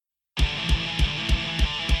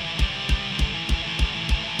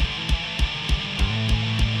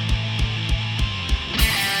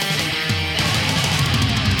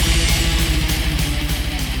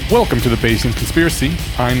Welcome to the Bayesian Conspiracy.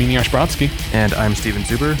 I'm Eneasz Brodsky. And I'm Steven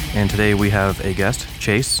Zuber, and today we have a guest,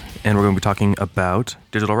 Chase, and we're going to be talking about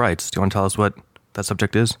digital rights. Do you want to tell us what that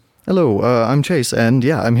subject is? Hello, I'm Chase, and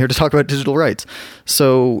yeah, I'm here to talk about digital rights.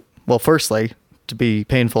 So, well, firstly, to be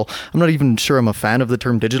painful, I'm not even sure I'm a fan of the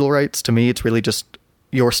term digital rights. To me, it's really just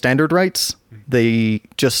your standard rights. They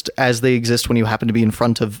just as they exist when you happen to be in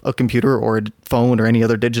front of a computer or a phone or any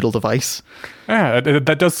other digital device. Yeah,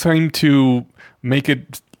 that does seem to make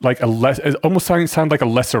it like it almost sound like a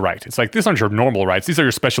lesser right. It's like, these aren't your normal rights. These are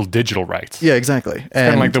your special digital rights. Yeah, exactly. It's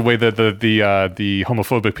kind of like the way that the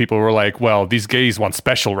homophobic people were like, well, these gays want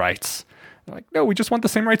special rights. They're like, no, we just want the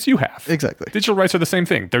same rights you have. Exactly. Digital rights are the same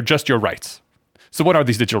thing. They're just your rights. So what are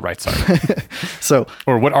these digital rights?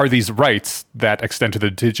 Or what are these rights that extend to the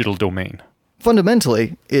digital domain?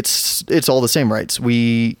 Fundamentally, it's all the same rights.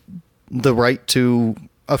 The right to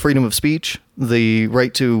a freedom of speech, the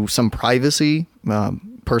right to some privacy,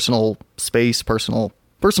 personal space, personal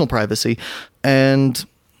privacy, and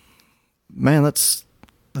man, that's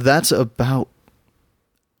about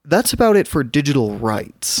it for digital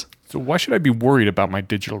rights. So why should I be worried about my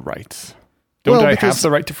digital rights? Don't I have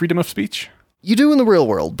the right to freedom of speech? You do in the real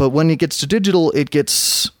world, but when it gets to digital, it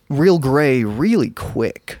gets real gray really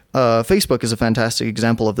quick. Facebook is a fantastic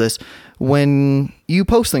example of this. When you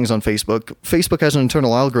post things on Facebook, Facebook has an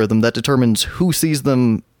internal algorithm that determines who sees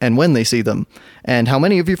them and when they see them, and how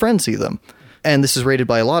many of your friends see them. And this is rated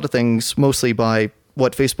by a lot of things, mostly by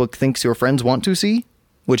what Facebook thinks your friends want to see,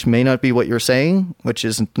 which may not be what you're saying, which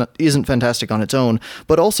isn't fantastic on its own,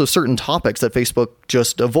 but also certain topics that Facebook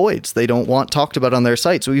just avoids. They don't want talked about on their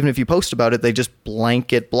site, so even if you post about it, they just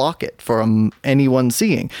blanket block it from anyone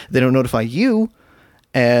seeing. They don't notify you,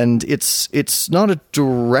 and it's not a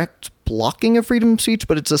direct blocking of freedom of speech,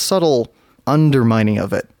 but it's a subtle undermining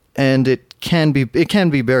of it, and it can be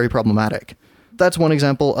very problematic. That's one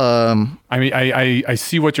example. I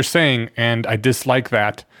see what you're saying, and I dislike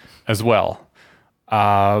that as well.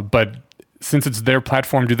 But since it's their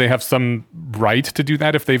platform, do they have some right to do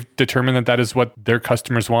that if they've determined that is what their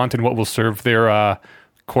customers want and what will serve their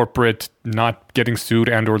corporate not getting sued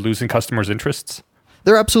and or losing customers' interests?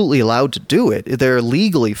 They're absolutely allowed to do it. They're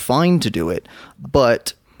legally fine to do it,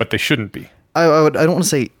 but they shouldn't be. I don't want to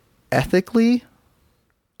say ethically.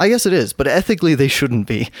 I guess it is, but ethically they shouldn't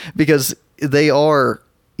be, because they are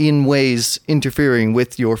in ways interfering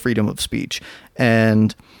with your freedom of speech.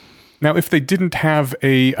 And now, if they didn't have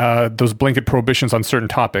those blanket prohibitions on certain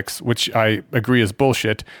topics, which I agree is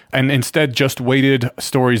bullshit, and instead just weighted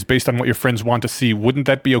stories based on what your friends want to see, wouldn't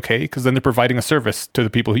that be okay? Because then they're providing a service to the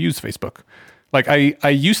people who use Facebook. Like I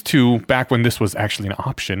used to, back when this was actually an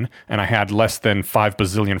option, and I had less than 5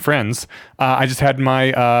 bazillion friends, I just had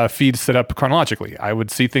my feed set up chronologically. I would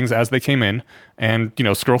see things as they came in and,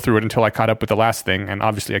 scroll through it until I caught up with the last thing. And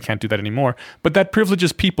obviously I can't do that anymore. But that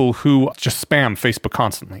privileges people who just spam Facebook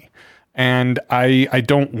constantly. And I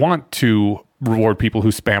don't want to reward people who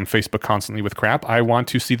spam Facebook constantly with crap. I want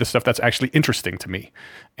to see the stuff that's actually interesting to me.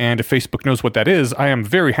 And if Facebook knows what that is, I am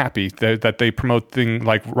very happy that they promote things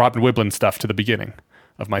like Robin Wiblin stuff to the beginning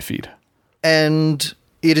of my feed. And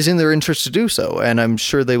it is in their interest to do so, and I'm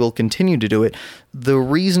sure they will continue to do it. The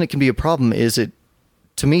reason it can be a problem is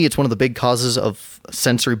to me, it's one of the big causes of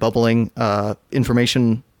sensory bubbling,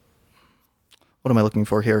 information. What am I looking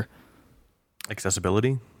for here?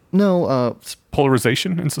 Accessibility? No,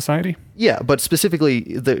 polarization in society. Yeah, but specifically,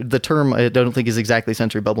 the term I don't think is exactly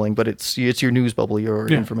sensory bubbling, but it's your news bubble, your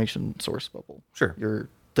information source bubble. Sure.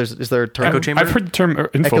 Is there a term? Echo chamber? I've heard the term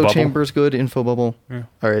info echo bubble. chamber is good. Info bubble. Yeah.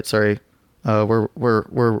 All right. Sorry. Where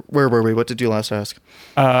were we? What did you last ask?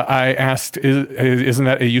 I asked, isn't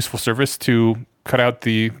that a useful service to cut out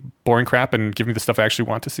the boring crap and give me the stuff I actually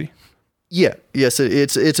want to see? Yeah, yes,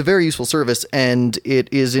 it's a very useful service, and it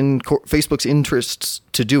is in Facebook's interests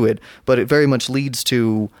to do it, but it very much leads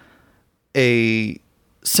to a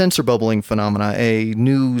censor bubbling phenomena, a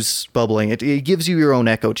news bubbling. It gives you your own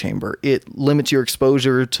echo chamber. It limits your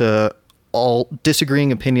exposure to all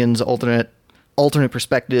disagreeing opinions, alternate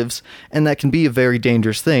perspectives, and that can be a very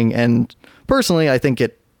dangerous thing. And personally, I think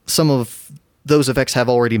some of those effects have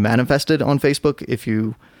already manifested on Facebook. If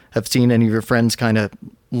you have seen any of your friends kind of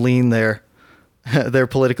lean their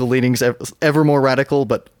political leanings ever more radical,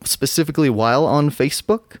 but specifically while on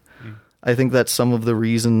Facebook, I think that's some of the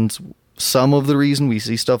reason we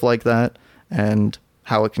see stuff like that and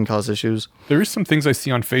how it can cause issues. There is some things I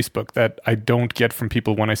see on Facebook that I don't get from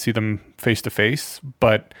people when I see them face to face,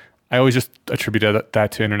 but I always just attribute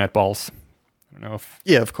that to internet balls. I don't know if...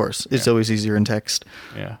 Yeah, of course. It's always easier in text.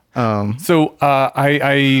 Yeah. So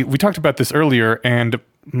we talked about this earlier, and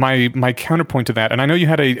my counterpoint to that, and I know you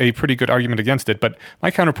had a pretty good argument against it, but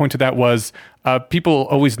my counterpoint to that was people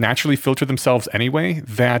always naturally filter themselves anyway.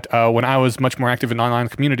 That when I was much more active in online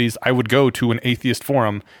communities, I would go to an atheist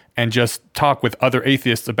forum and just talk with other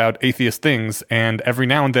atheists about atheist things. And every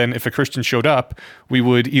now and then, if a Christian showed up, we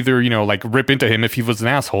would either, like rip into him if he was an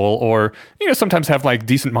asshole, or, sometimes have like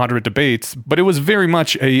decent moderate debates. But it was very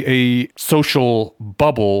much a social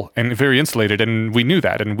bubble and very insulated. And we knew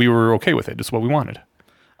that, and we were okay with it. It's what we wanted.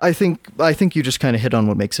 I think you just kind of hit on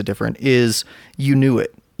what makes it different is you knew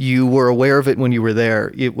it. You were aware of it when you were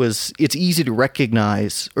there. It's easy to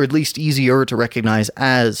recognize, or at least easier to recognize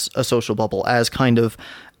as a social bubble, as kind of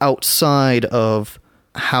outside of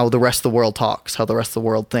how the rest of the world talks, how the rest of the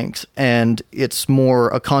world thinks. And it's more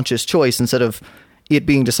a conscious choice instead of it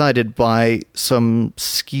being decided by some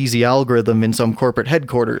skeezy algorithm in some corporate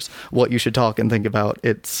headquarters, what you should talk and think about.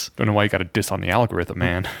 Don't know why you got to diss on the algorithm,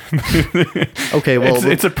 man. Okay, well...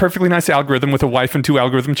 It's a perfectly nice algorithm with a wife and 2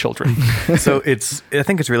 algorithm children. So I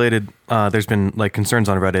think it's related. There's been like concerns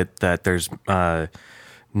on Reddit that there's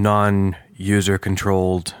non-user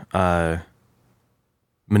controlled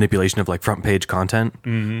manipulation of like front page content.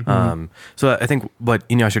 Mm-hmm. So I think what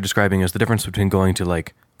Eneasz you're describing is the difference between going to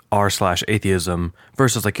like r/atheism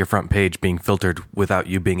versus like your front page being filtered without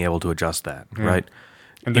you being able to adjust that, right?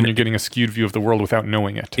 And then you're getting a skewed view of the world without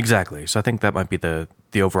knowing it. Exactly. So I think that might be the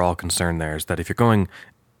overall concern there, is that if you're going,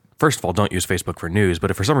 first of all, don't use Facebook for news,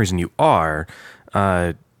 but if for some reason you are,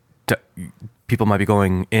 people might be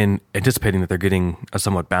going in anticipating that they're getting a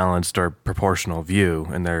somewhat balanced or proportional view,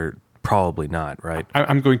 and they're probably not, right?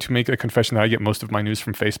 I'm going to make a confession that I get most of my news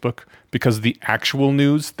from Facebook, because the actual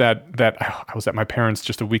news that I was at my parents'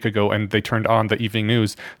 just a week ago and they turned on the evening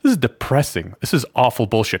news. This is depressing. This is awful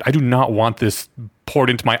bullshit. I do not want this poured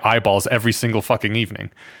into my eyeballs every single fucking evening.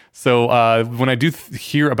 So when I do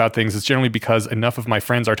hear about things, it's generally because enough of my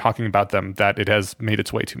friends are talking about them that it has made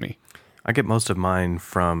its way to me. I get most of mine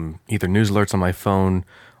from either news alerts on my phone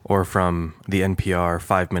or from the NPR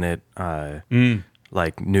 5-minute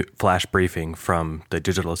like new flash briefing from the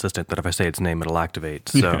digital assistant that if I say its name, it'll activate.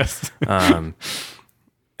 So, yes. And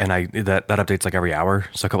that updates like every hour.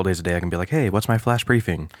 So a couple days a day I can be like, hey, what's my flash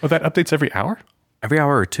briefing? Oh, that updates every hour? Every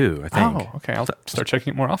hour or 2, I think. Oh, okay. I'll start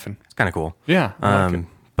checking it more often. It's kind of cool. Yeah. I like it.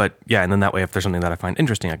 But yeah, and then that way, if there's something that I find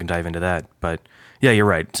interesting, I can dive into that. But yeah, you're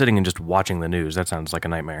right. Sitting and just watching the news, that sounds like a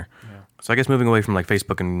nightmare. Yeah. So I guess moving away from like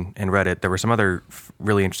Facebook and Reddit, there were some other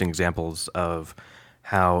really interesting examples of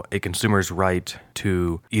how a consumer's right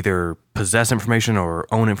to either possess information or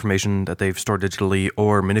own information that they've stored digitally,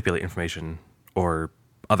 or manipulate information or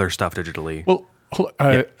other stuff digitally. Well,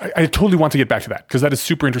 I totally want to get back to that, because that is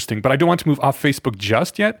super interesting, but I don't want to move off Facebook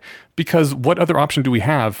just yet, because what other option do we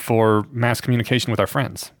have for mass communication with our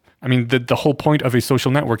friends? I mean, the whole point of a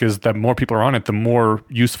social network is that more people are on it, the more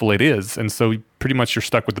useful it is. And so pretty much you're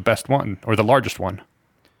stuck with the best one, or the largest one.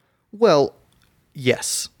 Well,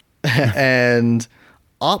 yes. And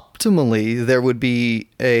optimally, there would be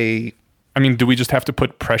I mean, do we just have to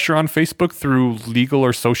put pressure on Facebook through legal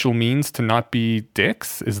or social means to not be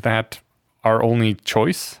dicks? Is that our only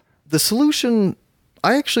choice? The solution,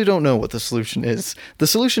 I actually don't know what the solution is. The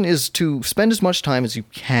solution is to spend as much time as you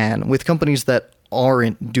can with companies that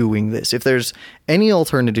aren't doing this. If there's any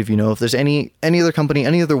alternative, if there's any other company,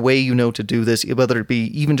 any other way to do this, whether it be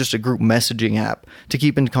even just a group messaging app to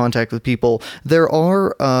keep in contact with people, there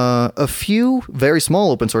are a few very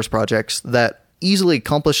small open source projects that easily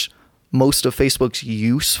accomplish most of Facebook's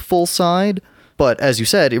useful side. But as you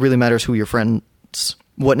said, it really matters who your friends,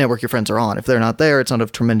 what network your friends are on. If they're not there, it's not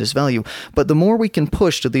of tremendous value. But the more we can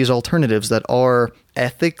push to these alternatives that are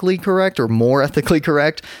ethically correct or more ethically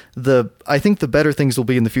correct, I think the better things will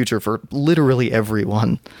be in the future for literally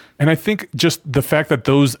everyone. And I think just the fact that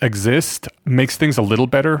those exist makes things a little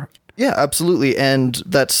better. Yeah, absolutely. And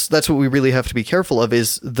that's what we really have to be careful of,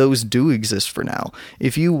 is those do exist for now.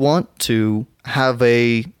 If you want to have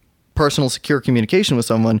a personal secure communication with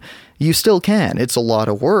someone, you still can. It's a lot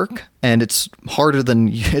of work, and it's a lot harder than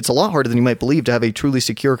you might believe to have a truly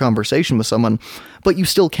secure conversation with someone, but you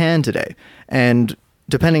still can today. And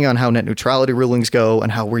depending on how net neutrality rulings go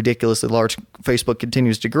and how ridiculously large Facebook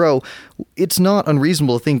continues to grow, it's not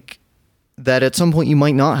unreasonable to think that at some point you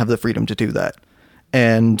might not have the freedom to do that.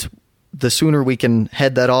 And the sooner we can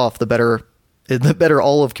head that off, the better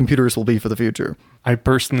all of computers will be for the future. I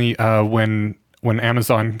personally, when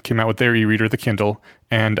Amazon came out with their e-reader, the Kindle,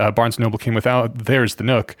 and Barnes & Noble came with theirs, the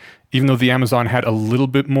Nook, even though the Amazon had a little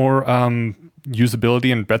bit more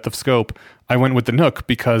usability and breadth of scope, I went with the Nook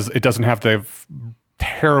because it doesn't have the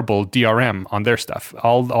terrible DRM on their stuff.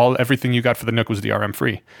 Everything you got for the Nook was DRM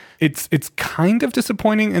free. It's kind of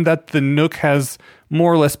disappointing in that the Nook has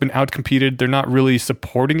more or less been outcompeted. They're not really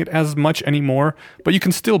supporting it as much anymore, but you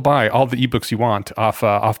can still buy all the ebooks you want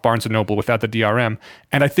off Barnes & Noble without the DRM.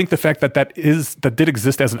 And I think the fact that did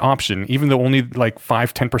exist as an option, even though only like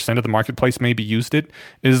 5-10% of the marketplace maybe used it,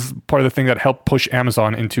 is part of the thing that helped push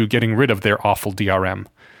Amazon into getting rid of their awful DRM.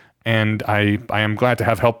 And I am glad to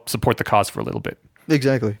have helped support the cause for a little bit.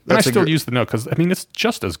 Exactly. And I still use the Nook because, I mean, it's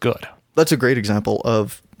just as good. That's a great example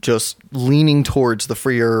of just leaning towards the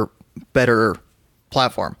freer, better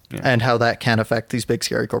platform and how that can affect these big,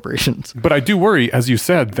 scary corporations. But I do worry, as you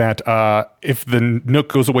said, that if the Nook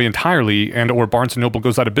goes away entirely or Barnes & Noble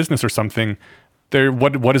goes out of business or something,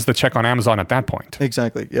 what is the check on Amazon at that point?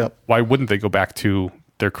 Exactly, yeah. Why wouldn't they go back to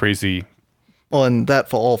their crazy... Well, and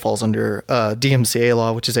that all falls under DMCA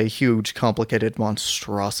law, which is a huge, complicated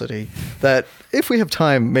monstrosity that, if we have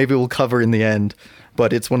time, maybe we'll cover in the end.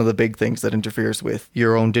 But it's one of the big things that interferes with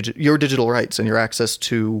your own your digital rights and your access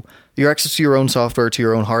to your own software, to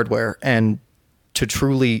your own hardware, and to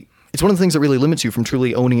truly. It's one of the things that really limits you from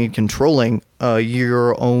truly owning and controlling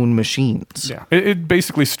your own machines. Yeah, it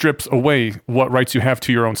basically strips away what rights you have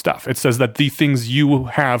to your own stuff. It says that the things you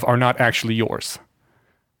have are not actually yours.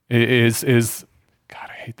 It is God,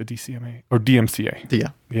 I hate the DCMA or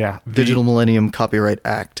DMCA. Yeah. Digital Millennium Copyright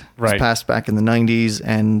Act. Right. It was passed back in the 90s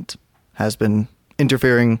and has been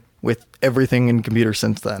interfering with everything in computers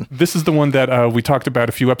since then. This is the one that we talked about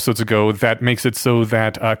a few episodes ago that makes it so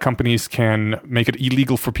that companies can make it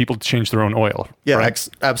illegal for people to change their own oil. Yeah, right?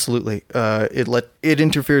 Absolutely. It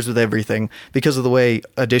interferes with everything because of the way,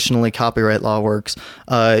 additionally, copyright law works.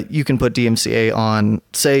 You can put DMCA on,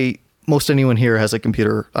 say, most anyone here has a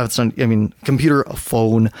computer. A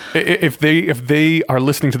phone. If they are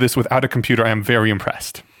listening to this without a computer, I am very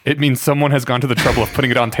impressed. It means someone has gone to the trouble of putting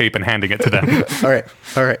it on tape and handing it to them.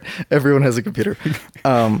 All right. Everyone has a computer.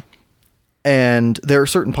 And there are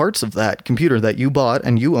certain parts of that computer that you bought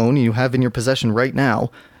and you own and you have in your possession right now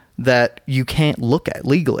that you can't look at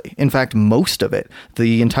legally. In fact, most of it,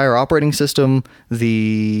 the entire operating system,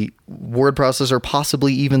 the word processor,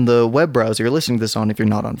 possibly even the web browser you're listening to this on if you're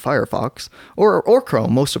not on Firefox or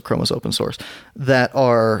Chrome, most of Chrome is open source, that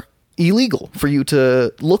are illegal for you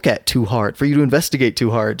to look at too hard, for you to investigate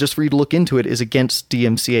too hard, just for you to look into it is against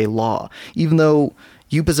DMCA law. Even though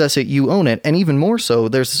you possess it, you own it, and even more so,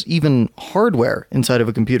 there's even hardware inside of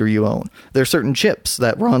a computer you own. There are certain chips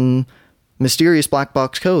that run mysterious black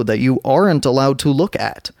box code that you aren't allowed to look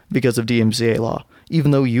at because of DMCA law, even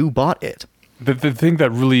though you bought it. The thing that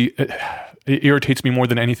really irritates me more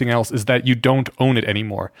than anything else is that you don't own it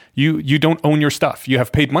anymore. You don't own your stuff. You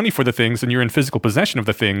have paid money for the things and you're in physical possession of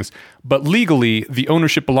the things, but legally the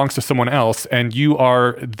ownership belongs to someone else and you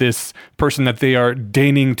are this person that they are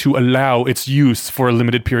deigning to allow its use for a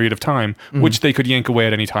limited period of time, which they could yank away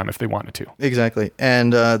at any time if they wanted to. Exactly.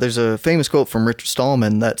 And there's a famous quote from Richard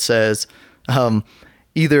Stallman that says,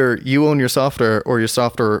 either you own your software or your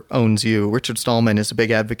software owns you. Richard Stallman is a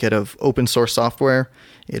big advocate of open source software.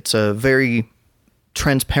 It's a very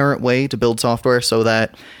transparent way to build software so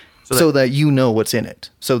that you know what's in it,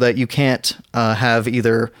 so that you can't have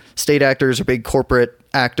either state actors or big corporate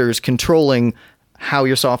actors controlling how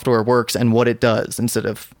your software works and what it does instead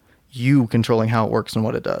of you controlling how it works and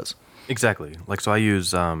what it does. Exactly. Like, so I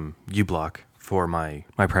use uBlock for my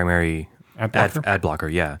primary ad blocker.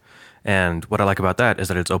 Yeah. And what I like about that is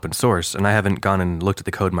that it's open source, and I haven't gone and looked at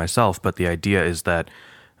the code myself, but the idea is that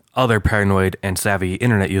other paranoid and savvy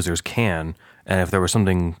internet users can, and if there was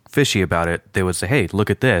something fishy about it, they would say, hey, look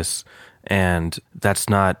at this, and that's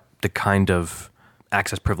not the kind of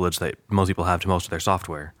access privilege that most people have to most of their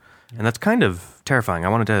software. And that's kind of terrifying. I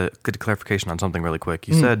wanted to get a clarification on something really quick.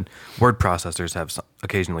 You said word processors have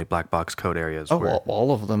occasionally black box code areas. Well,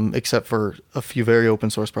 all of them, except for a few very open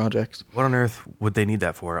source projects. What on earth would they need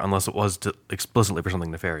that for, unless it was explicitly for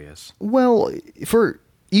something nefarious? Well, for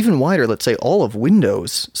even wider, let's say all of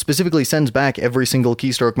Windows specifically sends back every single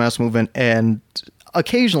keystroke, mouse movement, and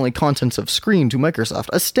occasionally contents of screen to Microsoft.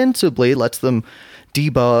 Ostensibly lets them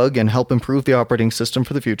debug and help improve the operating system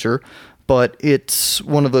for the future, but it's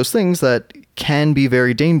one of those things that can be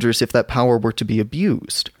very dangerous if that power were to be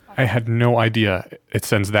abused. I had no idea it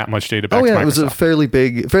sends that much data back to Microsoft. It was a fairly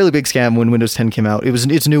big scam when Windows 10 came out.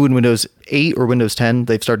 It's new in Windows 8 or Windows 10.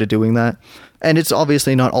 They've started doing that. And it's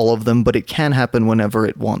obviously not all of them, but it can happen whenever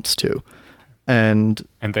it wants to. And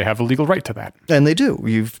they have a legal right to that. And they do.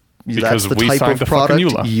 Because that's the type of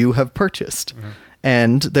product you have purchased. Mm-hmm.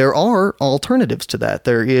 And there are alternatives to that.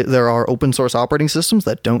 There are open source operating systems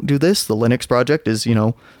that don't do this. The Linux project is,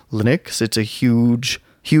 Linux. It's a huge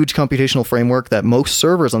huge computational framework that most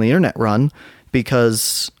servers on the internet run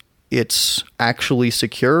because it's actually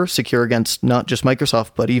secure against not just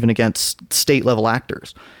Microsoft, but even against state-level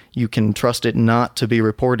actors. You can trust it not to be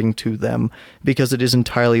reporting to them because it is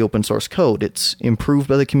entirely open source code. It's improved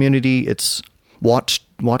by the community. It's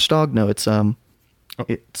watchdog? No, it's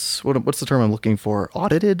what's the term I'm looking for?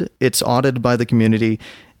 Audited? It's audited by the community,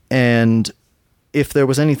 and if there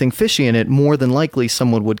was anything fishy in it, more than likely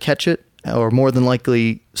someone would catch it, or more than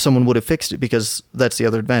likely someone would have fixed it, because that's the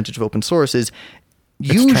other advantage of open source is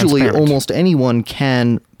usually almost anyone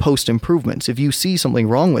can post improvements. If you see something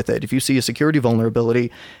wrong with it, if you see a security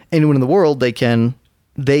vulnerability, anyone in the world, they can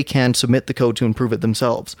submit the code to improve it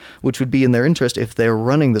themselves, which would be in their interest if they're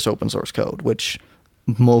running this open source code, which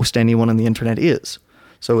most anyone on the internet is.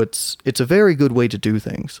 So it's a very good way to do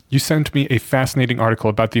things. You sent me a fascinating article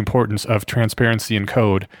about the importance of transparency in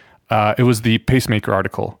code. It was the pacemaker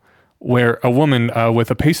article, where a woman with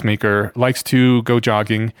a pacemaker likes to go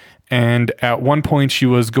jogging, and at one point she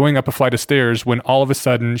was going up a flight of stairs when all of a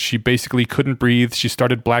sudden she basically couldn't breathe. She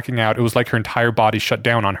started blacking out. It was like her entire body shut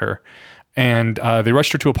down on her. And they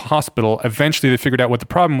rushed her to a hospital. Eventually, they figured out what the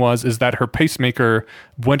problem was, is that her pacemaker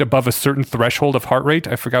went above a certain threshold of heart rate.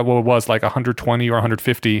 I forgot what it was, like 120 or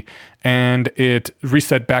 150. And it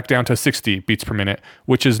reset back down to 60 beats per minute,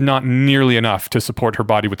 which is not nearly enough to support her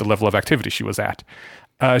body with the level of activity she was at.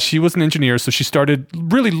 She was an engineer, so she started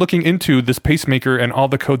really looking into this pacemaker and all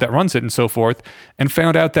the code that runs it and so forth, and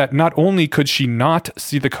found out that not only could she not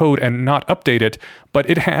see the code and not update it, but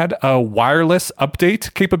it had wireless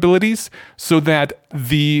update capabilities, so that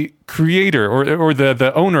the creator or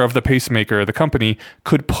the owner of the pacemaker, the company,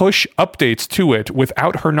 could push updates to it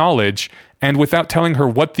without her knowledge and without telling her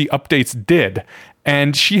what the updates did.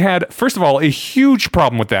 And she had, first of all, a huge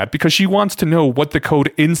problem with that because she wants to know what the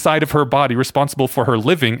code inside of her body responsible for her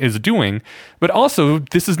living is doing. But also,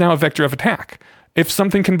 this is now a vector of attack. If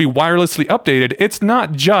something can be wirelessly updated, it's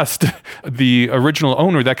not just the original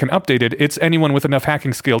owner that can update it. It's anyone with enough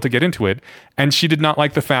hacking skill to get into it. And she did not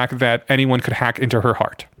like the fact that anyone could hack into her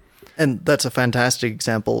heart. And that's a fantastic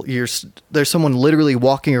example. There's someone literally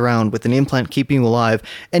walking around with an implant keeping you alive,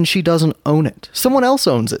 and she doesn't own it. Someone else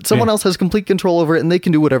owns it. Someone else has complete control over it, and they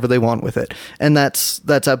can do whatever they want with it. And that's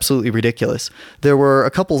absolutely ridiculous. There were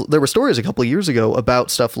stories a couple of years ago about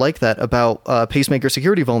stuff like that, about pacemaker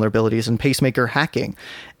security vulnerabilities and pacemaker hacking.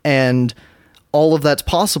 And all of that's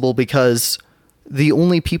possible because the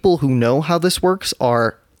only people who know how this works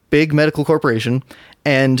are big medical corporation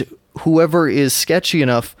and whoever is sketchy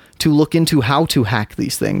enough to look into how to hack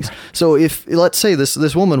these things. So if, let's say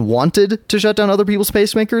this woman wanted to shut down other people's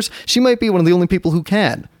pacemakers, she might be one of the only people who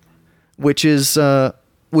can, which is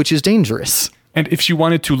dangerous. And if she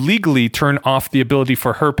wanted to legally turn off the ability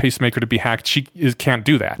for her pacemaker to be hacked, she can't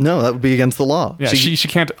do that. No, that would be against the law. Yeah, she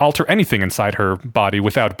can't alter anything inside her body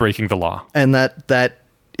without breaking the law. And that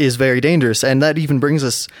is very dangerous. And that even brings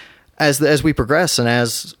us, as we progress and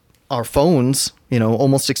as our phones,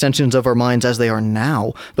 almost extensions of our minds as they are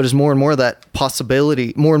now, but as more and more of that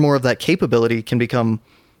possibility, more and more of that capability can become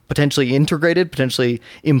potentially integrated, potentially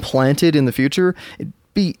implanted in the future,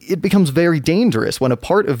 it becomes very dangerous when a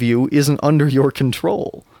part of you isn't under your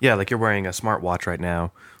control. Yeah, like you're wearing a smartwatch right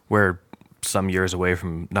now. We're some years away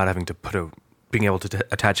from not having to being able to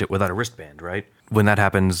attach it without a wristband, right? When that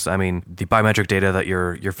happens, I mean, the biometric data that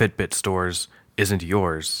your Fitbit stores isn't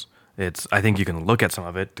yours. I think you can look at some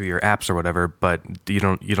of it through your apps or whatever, but you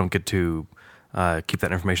don't get to keep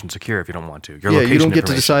that information secure if you don't want to. Your location you don't get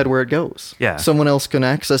to decide where it goes. Yeah. Someone else can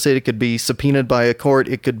access it. It could be subpoenaed by a court.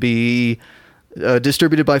 It could be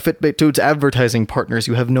distributed by Fitbit to its advertising partners.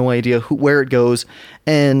 You have no idea where it goes.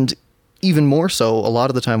 And even more so, a lot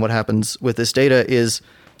of the time what happens with this data is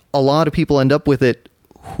a lot of people end up with it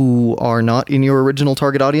who are not in your original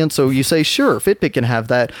target audience. So you say, sure, Fitbit can have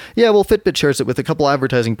that. Yeah, well, Fitbit shares it with a couple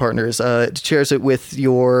advertising partners. It shares it with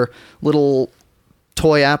your little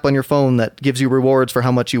toy app on your phone that gives you rewards for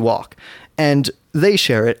how much you walk. And they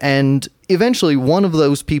share it. And eventually one of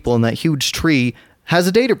those people in that huge tree has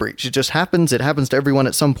a data breach. It just happens. It happens to everyone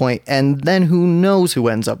at some point. And then who knows who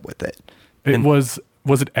ends up with it.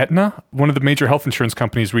 Was it Aetna? One of the major health insurance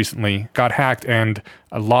companies recently got hacked and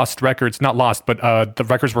lost records. Not lost, but the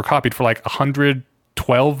records were copied for like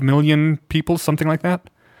 112 million people, something like that.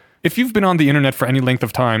 If you've been on the internet for any length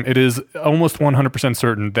of time, it is almost 100%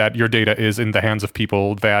 certain that your data is in the hands of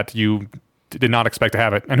people that you did not expect to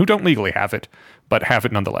have it and who don't legally have it, but have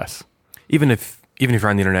it nonetheless. Even if you're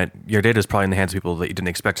on the internet, your data is probably in the hands of people that you didn't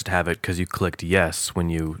expect to have it because you clicked yes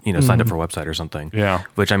when you signed up for a website or something. Yeah.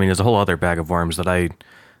 Which, I mean, is a whole other bag of worms that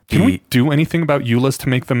Can we do anything about EULAs to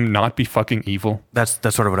make them not be fucking evil? That's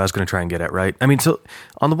sort of what I was going to try and get at, right? I mean, so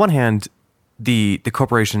on the one hand, the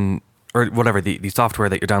corporation or whatever, the software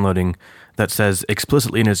that you're downloading that says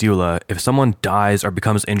explicitly in its EULA, if someone dies or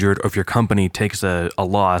becomes injured, or if your company takes a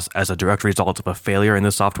loss as a direct result of a failure in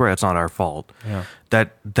this software, it's not our fault. Yeah.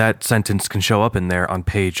 That sentence can show up in there on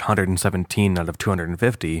page 117 out of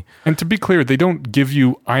 250. And to be clear, they don't give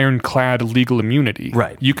you ironclad legal immunity.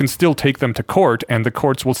 Right. You can still take them to court, and the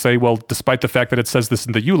courts will say, well, despite the fact that it says this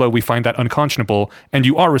in the EULA, we find that unconscionable, and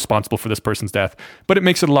you are responsible for this person's death. But it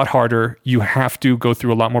makes it a lot harder. You have to go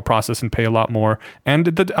through a lot more process and pay a lot more, and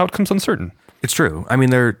the outcome's uncertain. It's true. I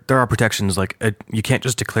mean, there are protections, like you can't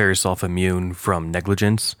just declare yourself immune from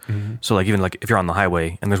negligence. Mm-hmm. So like even like if you're on the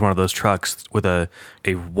highway and there's one of those trucks with a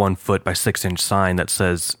 1 foot by 6 inch sign that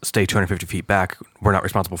says stay 250 feet back, we're not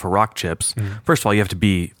responsible for rock chips. Mm-hmm. First of all, you have to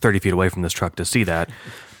be 30 feet away from this truck to see that.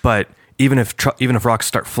 But even if rocks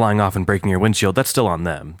start flying off and breaking your windshield, that's still on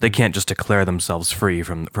them. They can't just declare themselves free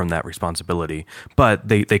from that responsibility. But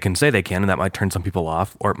they can say they can, and that might turn some people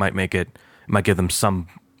off, or it might give them some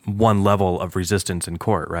one level of resistance in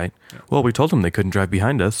court, right? Yeah. Well, we told them they couldn't drive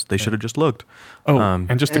behind us. They should have just looked. Oh,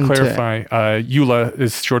 and just to clarify, EULA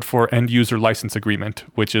is short for End User License Agreement,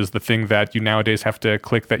 which is the thing that you nowadays have to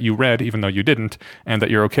click that you read, even though you didn't, and that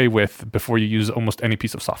you're okay with before you use almost any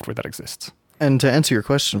piece of software that exists. And to answer your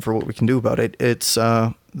question for what we can do about it, it's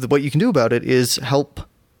what you can do about it is help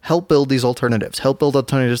build these alternatives. Help build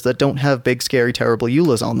alternatives that don't have big, scary, terrible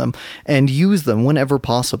EULAs on them, and use them whenever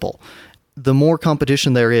possible. The more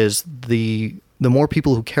competition there is, the more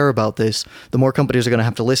people who care about this, the more companies are going to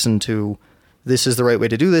have to listen to this is the right way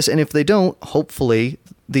to do this. And if they don't, hopefully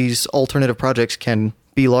these alternative projects can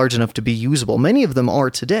be large enough to be usable. Many of them are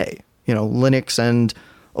today. You know, Linux and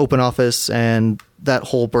OpenOffice and that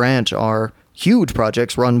whole branch are huge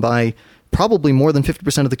projects run by probably more than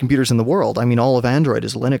 50% of the computers in the world. I mean, all of Android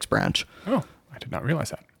is a Linux branch. Oh, I did not realize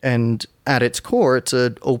that. And at its core, it's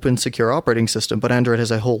an open, secure operating system, but Android has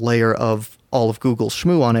a whole layer of all of Google's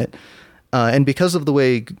schmoo on it. And because of the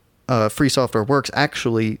way free software works,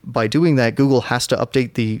 actually, by doing that, Google has to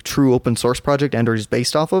update the true open source project Android is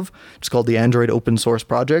based off of. It's called the Android Open Source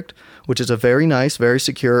Project, which is a very nice, very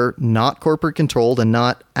secure, not corporate controlled, and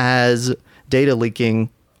not as data leaking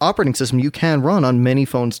operating system you can run on many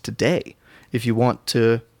phones today if you want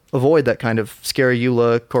to avoid that kind of scary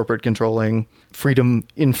EULA, corporate controlling, freedom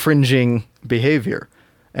infringing behavior.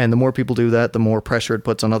 And the more people do that, the more pressure it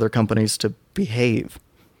puts on other companies to behave.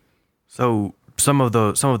 So some of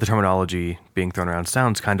the terminology being thrown around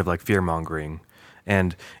sounds kind of like fear-mongering.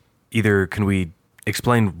 And either can we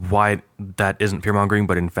explain why that isn't fear-mongering,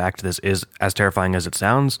 but in fact this is as terrifying as it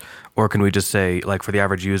sounds? Or can we just say, like, for the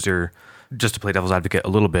average user, just to play devil's advocate a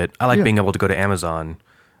little bit, I like being able to go to Amazon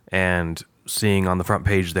and seeing on the front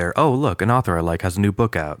page there, oh, look, an author I like has a new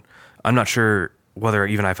book out. I'm not sure whether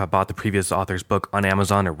even if I bought the previous author's book on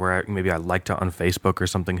Amazon or where maybe I liked it on Facebook or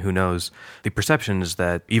something, who knows. The perception is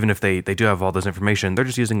that even if they do have all this information, they're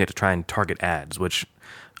just using it to try and target ads, which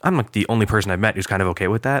I'm like the only person I've met who's kind of okay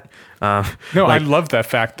with that. No, I love that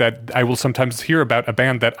fact that I will sometimes hear about a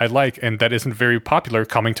band that I like and that isn't very popular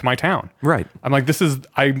coming to my town. Right. I'm like,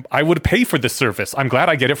 I would pay for this service. I'm glad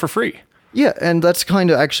I get it for free. Yeah, and that's kind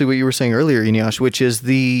of actually what you were saying earlier, Eneasz, which is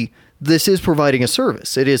this is providing a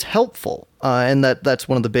service. It is helpful, and that's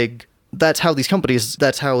one of the big. That's how these companies.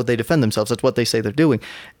 That's how they defend themselves. That's what they say they're doing,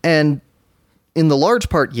 and in the large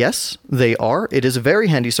part, yes, they are. It is a very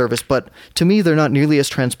handy service, but to me, they're not nearly as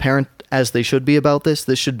transparent as they should be about this.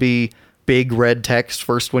 This should be big red text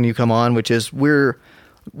first when you come on, which is we're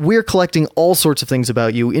collecting all sorts of things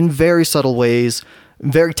about you in very subtle ways.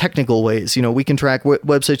 Very technical ways. You know, we can track what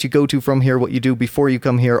websites you go to from here, what you do before you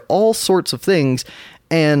come here, all sorts of things.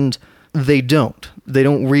 And they don't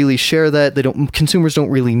really share that. Consumers don't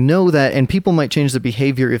really know that. And people might change their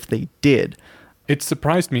behavior if they did. It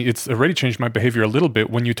surprised me. It's already changed my behavior a little bit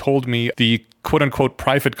when you told me the quote unquote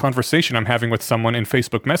private conversation I'm having with someone in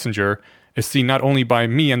Facebook Messenger is seen not only by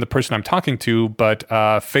me and the person I'm talking to, but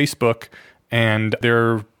Facebook and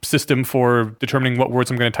their system for determining what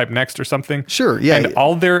words I'm going to type next or something. Sure, yeah. And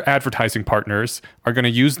all their advertising partners are going to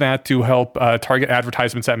use that to help target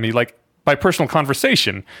advertisements at me, like by personal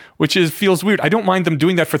conversation, which feels weird. I don't mind them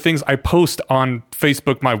doing that for things I post on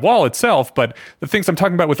Facebook, my wall itself, but the things I'm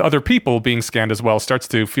talking about with other people being scanned as well starts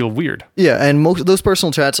to feel weird. Yeah, and most of those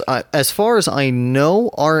personal chats, as far as I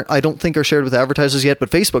know, I don't think are shared with advertisers yet,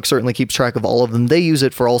 but Facebook certainly keeps track of all of them. They use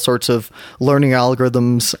it for all sorts of learning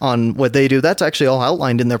algorithms on what they do. That's actually all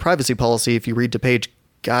outlined in their privacy policy if you read to page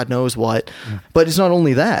God knows what. But it's not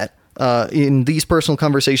only that. In these personal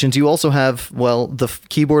conversations, you also have, well, the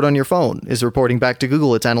keyboard on your phone is reporting back to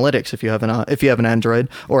Google its analytics if you have an Android,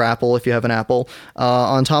 or Apple if you have an Apple.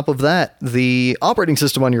 On top of that, the operating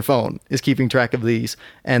system on your phone is keeping track of these,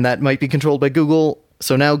 and that might be controlled by Google.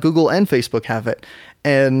 So now Google and Facebook have it.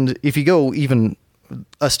 And if you go even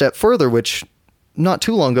a step further, which not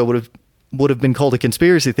too long ago would have been called a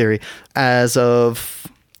conspiracy theory, as of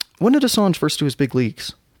when did Assange first do his big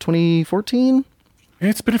leaks? 2014?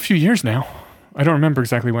 It's been a few years now. I don't remember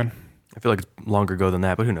exactly when. I feel like it's longer ago than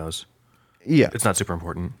that, but who knows? Yeah. It's not super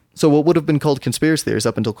important. So what would have been called conspiracy theories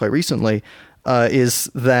up until quite recently is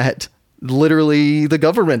that literally the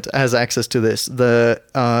government has access to this. There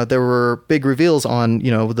were big reveals on,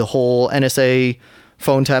 the whole NSA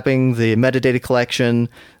phone tapping, the metadata collection,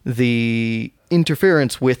 the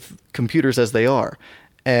interference with computers as they are.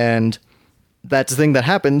 And that's the thing that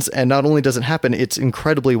happens, and not only does it happen, it's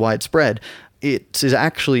incredibly widespread. It is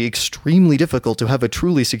actually extremely difficult to have a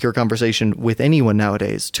truly secure conversation with anyone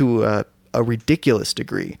nowadays, to a ridiculous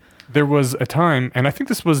degree. There was a time, and I think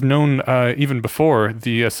this was known even before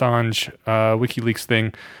the Assange WikiLeaks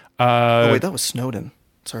thing. That was Snowden.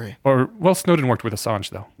 Sorry. Snowden worked with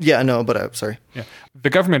Assange, though. Yeah, no, but sorry. Yeah.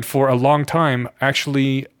 The government, for a long time,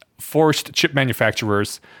 actually forced chip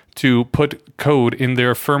manufacturers to put code in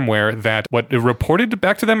their firmware that it reported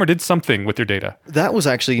back to them or did something with their data. That was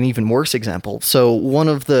actually an even worse example. So one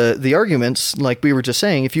of the arguments, like we were just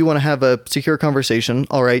saying, if you want to have a secure conversation,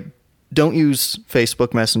 all right, don't use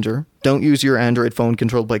Facebook Messenger. Don't use your Android phone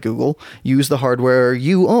controlled by Google. Use the hardware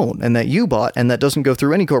you own and that you bought and that doesn't go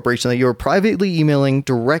through any corporation, that you're privately emailing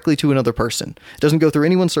directly to another person. It doesn't go through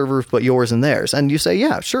anyone's servers but yours and theirs. And you say,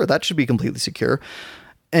 yeah, sure, that should be completely secure.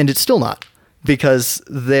 And it's still not, because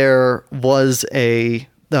there was a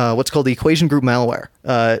what's called the Equation Group malware.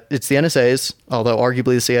 It's the NSA's, although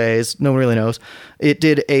arguably the CIA's, no one really knows. It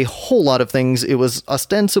did a whole lot of things. It was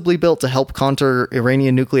ostensibly built to help counter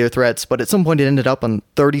Iranian nuclear threats, but at some point it ended up on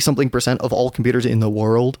 30-something% of all computers in the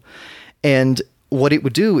world. And what it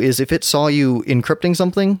would do is, if it saw you encrypting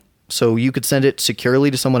something, so you could send it securely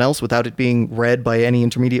to someone else without it being read by any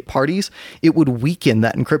intermediate parties, it would weaken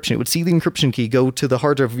that encryption. It would see the encryption key go to the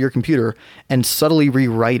hard drive of your computer and subtly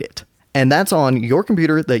rewrite it. And that's on your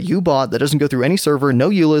computer that you bought, that doesn't go through any server, no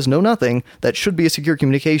EULAs, no nothing, that should be a secure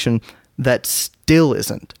communication, that still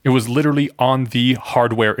isn't. It was literally on the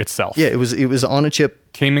hardware itself. Yeah, it was on a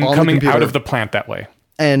chip. Coming out of the plant that way.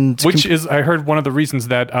 Which is, I heard, one of the reasons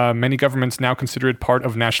that many governments now consider it part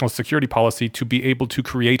of national security policy to be able to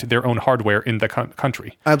create their own hardware in the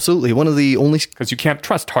country. Absolutely. One of the only... Because you can't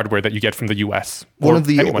trust hardware that you get from the U.S. One of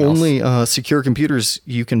the only secure computers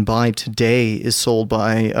you can buy today is sold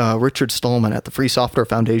by Richard Stallman at the Free Software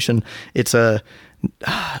Foundation. It's a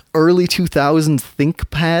early 2000s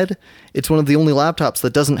ThinkPad. It's one of the only laptops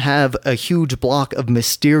that doesn't have a huge block of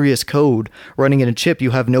mysterious code running in a chip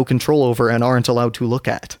you have no control over and aren't allowed to look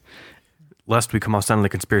at. Lest we come off sounding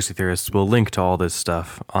like conspiracy theorists, we'll link to all this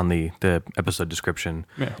stuff on the episode description.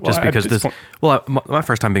 Yeah, just because my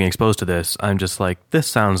first time being exposed to this, I'm just like, this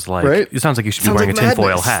sounds like, right? It sounds like you should be wearing a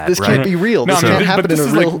tinfoil hat. This right? can't be real. This can't happen in a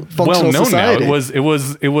real functional society. Now.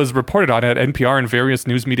 It was reported on at NPR and various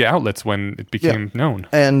news media outlets when it became known.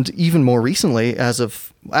 And even more recently, as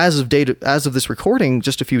of this recording,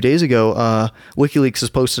 just a few days ago, WikiLeaks has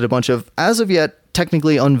posted a bunch of, as of yet,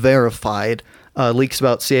 technically unverified leaks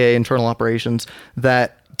about CIA internal operations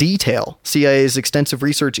that detail CIA's extensive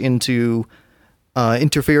research into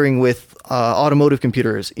interfering with automotive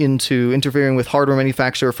computers, into interfering with hardware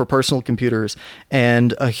manufacture for personal computers,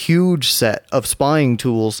 and a huge set of spying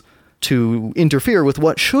tools to interfere with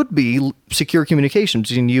what should be secure communications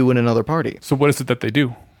between you and another party. So what is it that they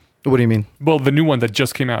do? What do you mean? Well, the new one that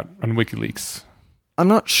just came out on WikiLeaks. I'm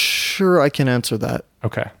not sure I can answer that.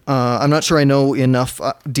 Okay. I'm not sure I know enough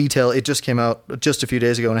detail. It just came out just a few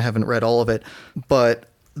days ago and I haven't read all of it. But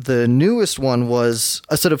the newest one was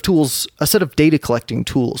a set of tools, a set of data collecting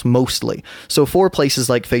tools, mostly. So for places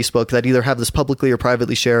like Facebook that either have this publicly or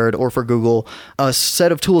privately shared, or for Google, a set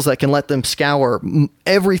of tools that can let them scour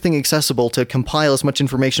everything accessible to compile as much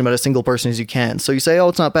information about a single person as you can. So you say, oh,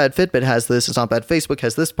 it's not bad Fitbit has this, it's not bad Facebook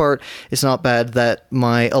has this part, it's not bad that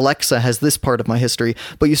my Alexa has this part of my history.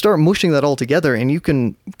 But you start mushing that all together and you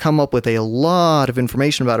can come up with a lot of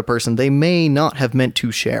information about a person they may not have meant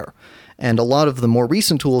to share. And a lot of the more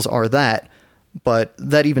recent tools are that, but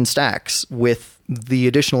that even stacks with the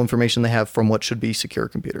additional information they have from what should be secure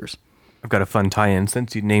computers. I've got a fun tie-in.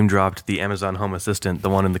 Since you name-dropped the Amazon Home Assistant, the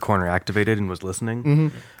one in the corner activated and was listening,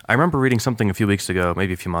 mm-hmm. I remember reading something a few weeks ago,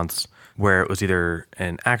 maybe a few months, where it was either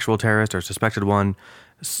an actual terrorist or a suspected one.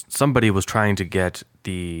 Somebody was trying to get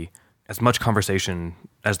as much conversation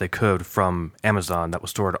as they could from Amazon that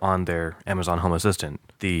was stored on their Amazon Home Assistant,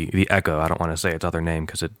 the Echo. I don't want to say its other name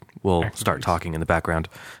because it will start talking in the background.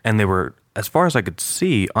 And they were, as far as I could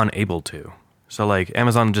see, unable to. So like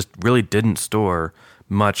Amazon just really didn't store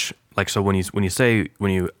much. Like, so when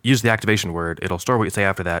you use the activation word, it'll store what you say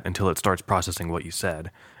after that until it starts processing what you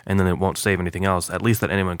said, and then it won't save anything else, at least that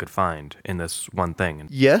anyone could find in this one thing.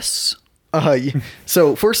 Yes.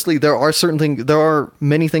 So firstly, there are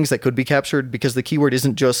many things that could be captured because the keyword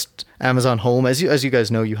isn't just Amazon Home. As you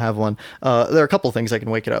guys know, you have one. There are a couple of things that can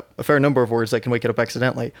wake it up. A fair number of words that can wake it up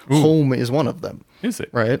accidentally. Ooh. Home is one of them. Is it?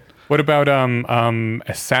 Right. What about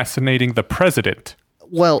assassinating the president?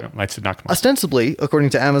 Well, ostensibly, according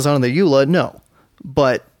to Amazon and the EULA, no.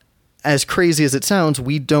 But as crazy as it sounds,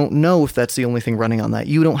 we don't know if that's the only thing running on that.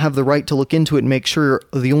 You don't have the right to look into it and make sure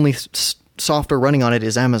the only software running on it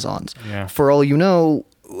is Amazon's. Yeah. For all you know,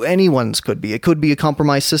 anyone's could be. It could be a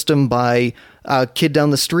compromised system by a kid down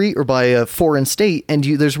the street or by a foreign state, and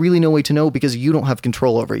there's really no way to know because you don't have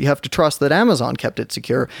control over it. You have to trust that Amazon kept it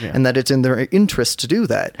secure and that it's in their interest to do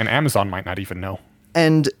that. And Amazon might not even know.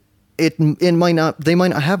 And they might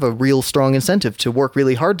not have a real strong incentive to work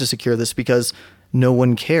really hard to secure this because no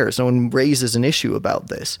one cares. No one raises an issue about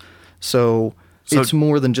this. So it's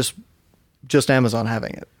more than just Amazon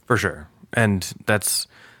having it. For sure. And it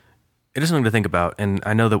is something to think about. And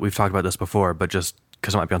I know that we've talked about this before, but just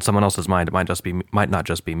because it might be on someone else's mind, it might not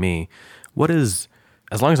just be me. As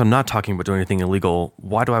long as I'm not talking about doing anything illegal,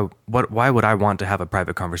 why would I want to have a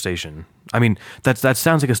private conversation? I mean, that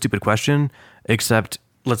sounds like a stupid question, except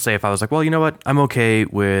let's say if I was like, well, you know what? I'm okay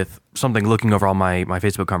with something looking over all my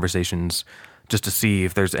Facebook conversations just to see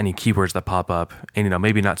if there's any keywords that pop up and,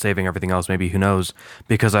 maybe not saving everything else, maybe who knows,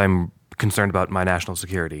 because I'm concerned about my national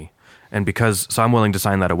security. And so I'm willing to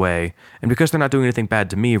sign that away. And because they're not doing anything bad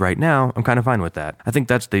to me right now, I'm kind of fine with that. I think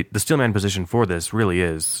that's the steelman position for this really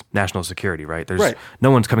is national security, right?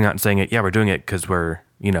 No one's coming out and saying it, yeah, we're doing it because we're,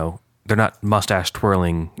 they're not mustache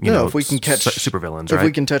twirling, if we can catch supervillains, right? If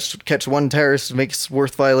we can catch one terrorist, it makes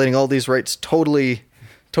worth violating all these rights. Totally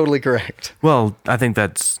correct. Well, I think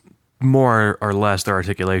that's more or less their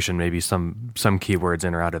articulation, maybe some keywords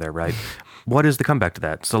in or out of there, right? What is the comeback to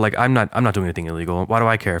that? So like, I'm not doing anything illegal. Why do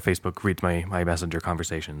I care if Facebook reads my Messenger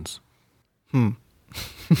conversations? Did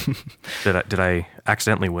I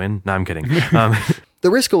accidentally win? No, I'm kidding. The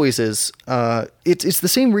risk always is, it's the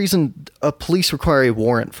same reason police require a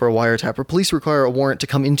warrant for a wiretap, or police require a warrant to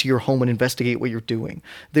come into your home and investigate what you're doing.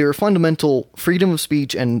 There are fundamental freedom of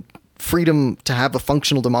speech and freedom to have a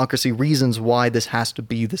functional democracy reasons why this has to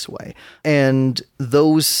be this way. And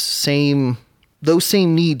those same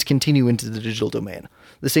needs continue into the digital domain.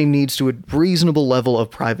 The same needs to a reasonable level of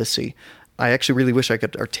privacy. I actually really wish I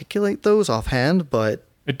could articulate those offhand, but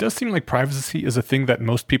it does seem like privacy is a thing that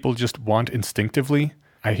most people just want instinctively.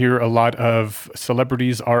 I hear a lot of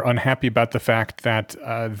celebrities are unhappy about the fact that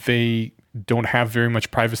they don't have very much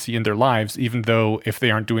privacy in their lives, even though if they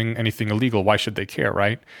aren't doing anything illegal, why should they care,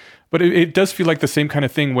 right? But it does feel like the same kind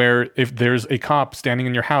of thing where if there's a cop standing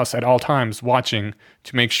in your house at all times watching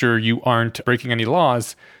to make sure you aren't breaking any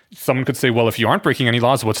laws, someone could say, well, if you aren't breaking any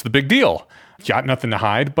laws, what's the big deal? You got nothing to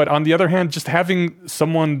hide. But on the other hand, just having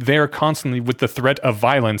someone there constantly with the threat of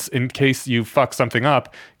violence in case you fuck something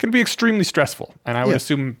up can be extremely stressful. And I would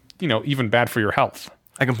assume, even bad for your health.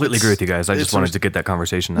 I completely agree with you guys. I just wanted to get that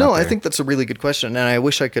conversation out there. No, I think that's a really good question. And I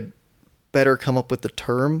wish I could better come up with the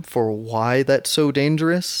term for why that's so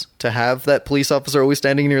dangerous to have that police officer always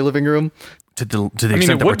standing in your living room. To the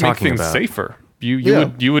extent that we're talking about. It would make things safer.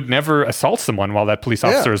 You would never assault someone while that police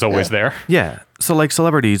officer is always there. Yeah. So like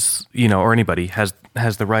celebrities, or anybody has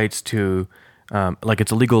the rights to,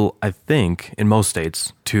 it's illegal, I think, in most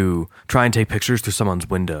states to try and take pictures through someone's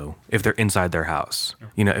window if they're inside their house.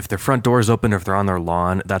 If their front door is open or if they're on their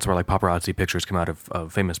lawn, that's where like paparazzi pictures come out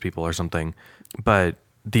of famous people or something. But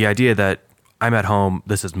the idea that I'm at home,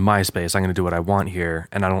 this is my space, I'm going to do what I want here,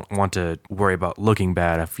 and I don't want to worry about looking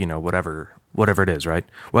bad if, whatever it is, right?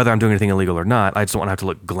 Whether I'm doing anything illegal or not, I just don't want to have to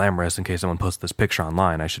look glamorous in case someone posts this picture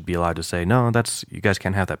online. I should be allowed to say, no, you guys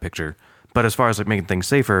can't have that picture. But as far as like making things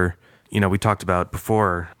safer, we talked about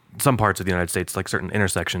before some parts of the United States, like certain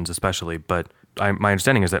intersections especially, but my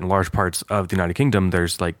understanding is that in large parts of the United Kingdom,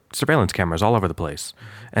 there's like surveillance cameras all over the place.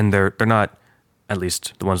 And they're not, at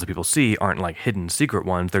least the ones that people see, aren't like hidden secret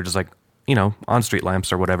ones. They're just like, on street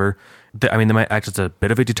lamps or whatever. They might act as a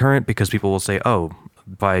bit of a deterrent because people will say, oh,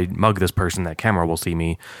 if I mug this person, that camera will see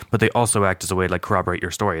me. But they also act as a way to like corroborate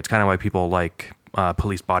your story. It's kind of why people like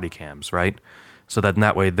police body cams, right? So that in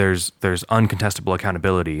that way, there's uncontestable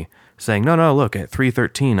accountability saying, no, look, at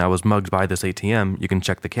 3:13, I was mugged by this ATM. You can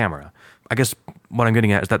check the camera. I guess what I'm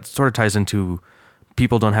getting at is that sort of ties into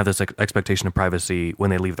people don't have this expectation of privacy when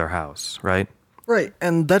they leave their house, right? Right.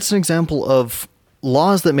 And that's an example of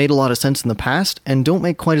laws that made a lot of sense in the past and don't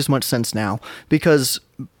make quite as much sense now, because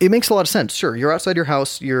it makes a lot of sense. Sure, you're outside your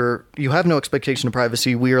house, you have no expectation of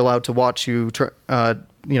privacy. We are allowed to watch you,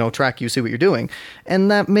 track you, see what you're doing.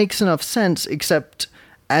 And that makes enough sense, except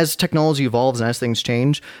as technology evolves and as things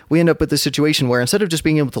change, we end up with this situation where instead of just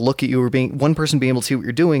being able to look at you or being one person being able to see what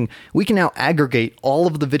you're doing, we can now aggregate all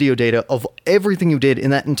of the video data of everything you did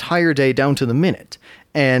in that entire day down to the minute.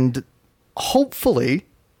 And hopefully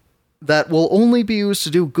that will only be used to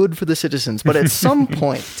do good for the citizens. But at some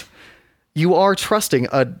point, you are trusting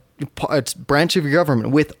a branch of your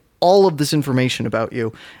government with all of this information about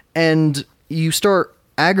you. And you start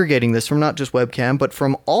aggregating this from not just webcam, but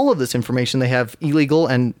from all of this information they have illegal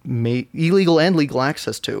and legal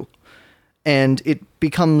access to. And it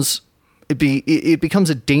becomes a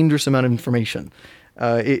dangerous amount of information.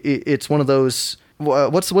 It's one of those,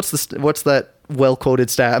 what's that well-quoted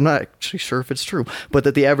stat? I'm not actually sure if it's true, but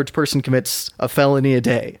that the average person commits a felony a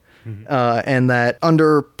day. Mm-hmm. And that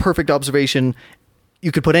under perfect observation,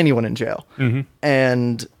 you could put anyone in jail. Mm-hmm.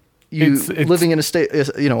 And living in a state,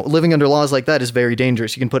 living under laws like that is very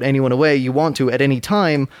dangerous. You can put anyone away you want to at any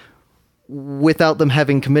time without them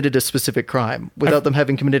having committed a specific crime. Without them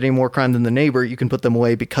having committed any more crime than the neighbor, you can put them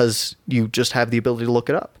away because you just have the ability to look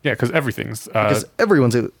it up. Yeah, because everything's... because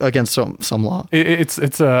everyone's against some law.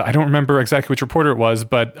 It's I don't remember exactly which reporter it was,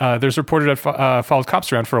 but there's a reporter that followed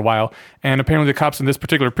cops around for a while, and apparently the cops in this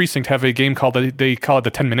particular precinct have a game called, they call it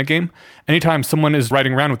the 10-minute game. Anytime someone is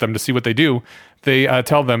riding around with them to see what they do, they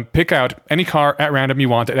tell them, pick out any car at random you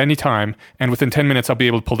want at any time, and within 10 minutes I'll be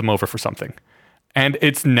able to pull them over for something. And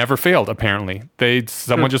it's never failed, apparently.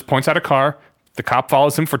 Someone just points out a car, the cop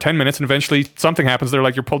follows him for 10 minutes, and eventually something happens. They're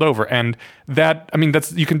like, you're pulled over. And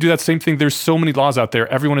you can do that same thing. There's so many laws out there.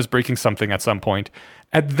 Everyone is breaking something at some point.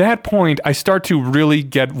 At that point, I start to really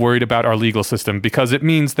get worried about our legal system, because it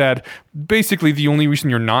means that basically the only reason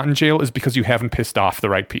you're not in jail is because you haven't pissed off the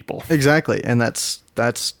right people. Exactly. And that's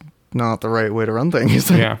not the right way to run things.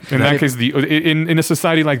 Yeah. In that case, in a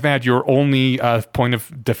society like that, your only point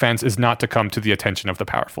of defense is not to come to the attention of the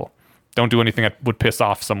powerful. Don't do anything that would piss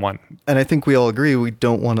off someone. And I think we all agree we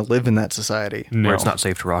don't want to live in that society. No. Where it's not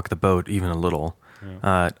safe to rock the boat even a little.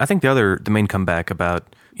 Yeah. I think the main comeback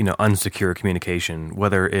about unsecure communication,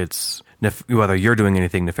 whether you're doing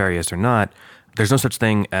anything nefarious or not, there's no such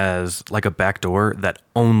thing as like a backdoor that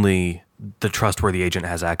only the trustworthy agent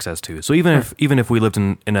has access to. So even if we lived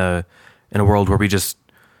in a world where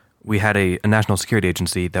we had a national security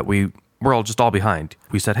agency that we're all behind.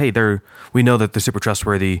 We said, hey, we know that they're super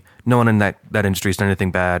trustworthy. No one in that industry has done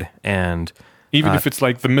anything bad, and even if it's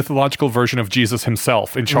like the mythological version of Jesus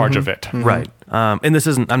himself in charge of it. Mm-hmm. Right.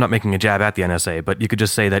 And I'm not making a jab at the NSA, but you could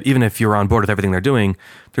just say that even if you're on board with everything they're doing,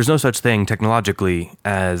 there's no such thing technologically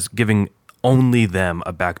as giving only them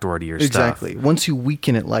a backdoor to your stuff. Exactly. Once you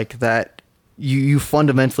weaken it like that, you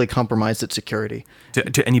fundamentally compromise its security.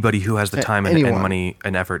 To anybody who has the time and money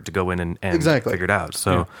and effort to go in and exactly. figure it out.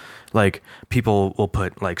 So, like, people will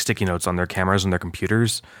put, like, sticky notes on their cameras and their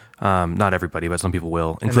computers. Not everybody, but some people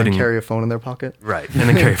will. Including, and then carry a phone in their pocket. Right. And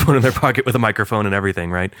then carry a phone in their pocket with a microphone and everything,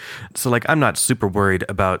 right? So, like, I'm not super worried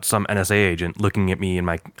about some NSA agent looking at me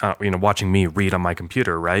and watching me read on my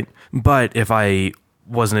computer, right? But if I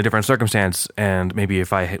was in a different circumstance, and maybe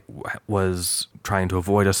if I was trying to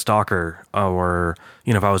avoid a stalker, or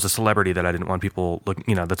if I was a celebrity that I didn't want people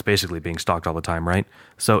that's basically being stalked all the time, right?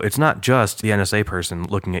 So it's not just the NSA person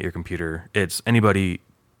looking at your computer, it's anybody.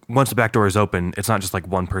 Once the back door is open, it's not just like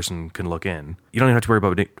one person can look in. You don't even have to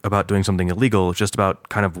worry about doing something illegal. It's just about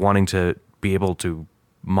kind of wanting to be able to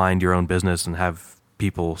mind your own business and have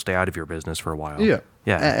people stay out of your business for a while. Yeah.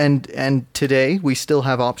 And today we still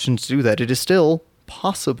have options to do that. It is still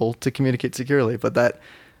possible to communicate securely, but that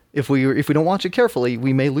if we don't watch it carefully,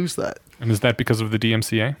 we may lose that. And is that because of the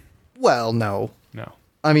DMCA? Well, no.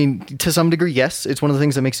 I mean, to some degree, yes. It's one of the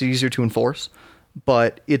things that makes it easier to enforce,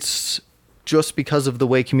 but it's just because of the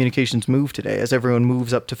way communications move today. As everyone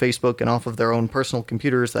moves up to Facebook and off of their own personal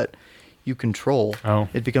computers that you control,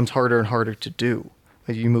 it becomes harder and harder to do.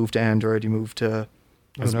 You move to Android, you move to...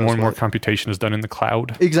 As more and more computation is done in the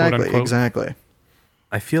cloud. Exactly.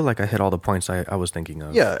 I feel like I hit all the points I was thinking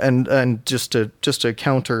of. Yeah, and just to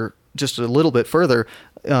counter just a little bit further,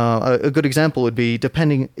 a good example would be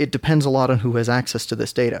it depends a lot on who has access to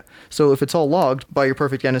this data. So if it's all logged by your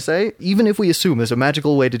perfect NSA, even if we assume there's a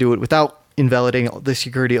magical way to do it without invalidating the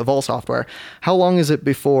security of all software, how long is it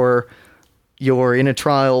before you're in a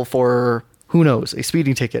trial for who knows, a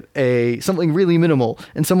speeding ticket, something really minimal,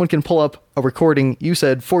 and someone can pull up a recording you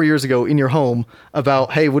said 4 years ago in your home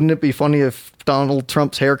about, hey, wouldn't it be funny if Donald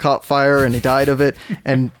Trump's hair caught fire and he died of it?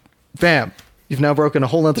 And bam, you've now broken a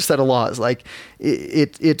whole other set of laws. Like,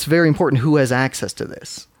 it's very important who has access to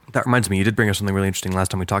this. That reminds me, you did bring up something really interesting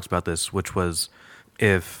last time we talked about this, which was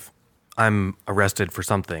if I'm arrested for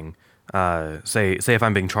something, say if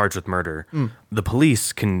I'm being charged with murder, the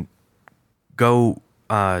police can go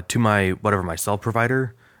to my cell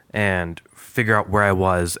provider and figure out where I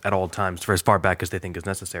was at all times for as far back as they think is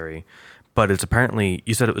necessary. But it's apparently,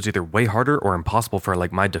 you said it was either way harder or impossible for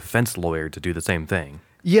like my defense lawyer to do the same thing.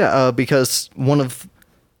 Yeah, because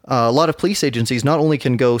a lot of police agencies not only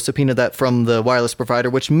can go subpoena that from the wireless provider,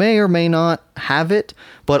 which may or may not have it,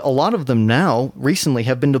 but a lot of them now recently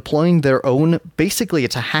have been deploying their own, basically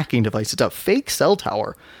it's a hacking device. It's a fake cell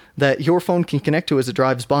tower that your phone can connect to as it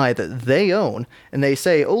drives by that they own, and they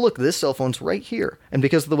say, oh, look, this cell phone's right here. And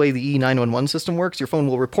because of the way the E911 system works, your phone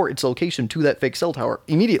will report its location to that fake cell tower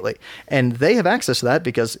immediately. And they have access to that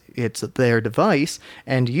because it's their device,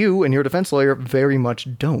 and you and your defense lawyer very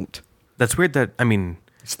much don't. That's weird that, I mean...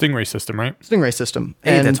 Stingray system, right? Stingray system.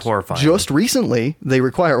 Hey, and that's horrifying. Just recently, they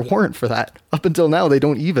require a warrant for that. Up until now, they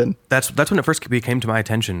don't even. That's when it first came to my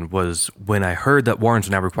attention, was when I heard that warrants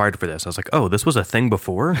are now required for this. I was like, oh, this was a thing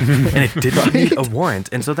before? And it didn't need a warrant.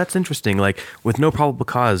 And so that's interesting. Like, with no probable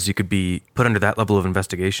cause, you could be put under that level of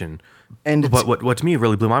investigation. And what to me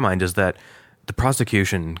really blew my mind is that the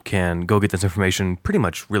prosecution can go get this information pretty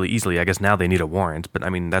much really easily. I guess now they need a warrant, but I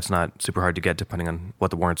mean, that's not super hard to get depending on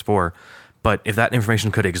what the warrant's for. But if that information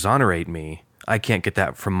could exonerate me, I can't get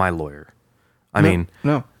that from my lawyer. I mean,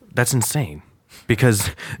 that's insane. Because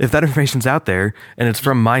if that information's out there and it's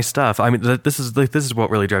from my stuff, I mean, this is what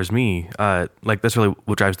really drives me. That's really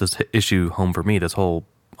what drives this issue home for me. This whole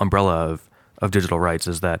umbrella of digital rights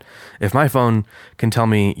is that if my phone can tell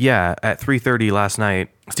me, yeah, at 3:30 last night,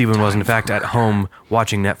 Stephen was in fact at home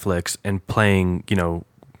watching Netflix and playing,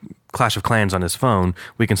 Clash of Clans on his phone,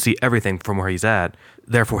 we can see everything from where he's at.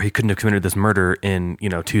 Therefore, he couldn't have committed this murder in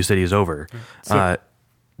 2 cities over. But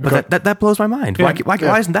that blows my mind. Yeah.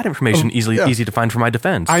 Why isn't that information easy to find for my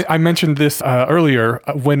defense? I mentioned this earlier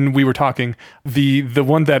when we were talking. The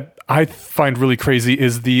one that I find really crazy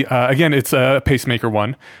is again, it's a pacemaker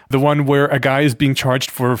one. The one where a guy is being charged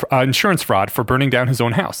for insurance fraud for burning down his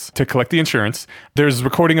own house to collect the insurance. There's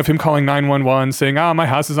recording of him calling 911 saying, my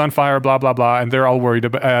house is on fire, blah, blah, blah. And they're all worried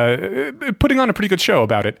about putting on a pretty good show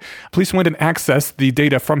about it. Police went and accessed the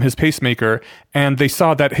data from his pacemaker, and they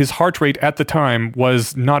saw that his heart rate at the time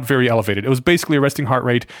was not very elevated. It was basically a resting heart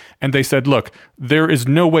rate. And they said, look, there is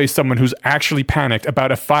no way someone who's actually panicked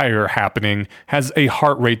about a fire happening has a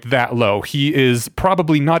heart rate that low. He is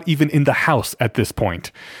probably not even in the house at this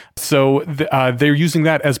point. So they're using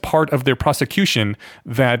that as part of their prosecution,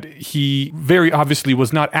 that he very obviously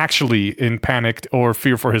was not actually in panic or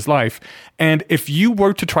fear for his life. And if you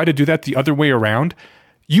were to try to do that the other way around,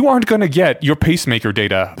 you aren't going to get your pacemaker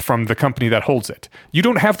data from the company that holds it. You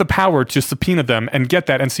don't have the power to subpoena them and get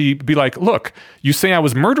that and be like, look, you say I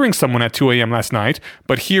was murdering someone at 2 a.m. last night,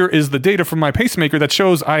 but here is the data from my pacemaker that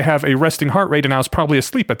shows I have a resting heart rate and I was probably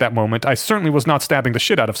asleep at that moment. I certainly was not stabbing the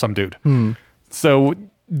shit out of some dude. So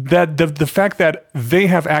that the fact that they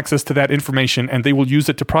have access to that information and they will use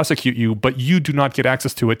it to prosecute you, but you do not get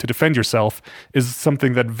access to it to defend yourself, is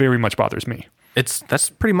something that very much bothers me. That's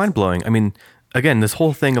pretty mind-blowing. I mean, again, this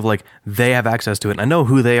whole thing of like they have access to it. And I know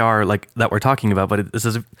who they are, like that we're talking about, but this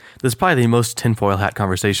is probably the most tinfoil hat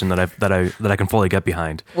conversation that I can fully get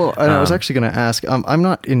behind. Well, I was actually going to ask. I'm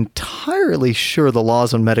not entirely sure the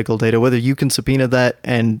laws on medical data, whether you can subpoena that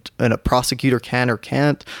and a prosecutor can or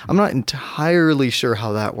can't. I'm not entirely sure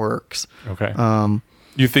how that works. Okay.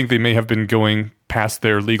 You think they may have been going past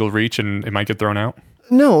their legal reach and it might get thrown out?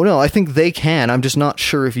 No. I think they can. I'm just not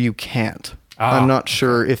sure if you can't. I'm not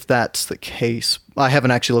sure if that's the case. I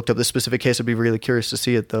haven't actually looked up this specific case. I'd be really curious to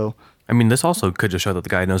see it, though. I mean, this also could just show that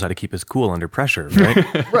the guy knows how to keep his cool under pressure,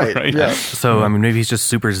 right? Right. Yeah. So, I mean, maybe he's just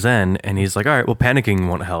super zen, and he's like, all right, well, panicking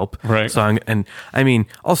won't help. Right. So, I mean,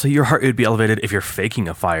 also, your heart would be elevated if you're faking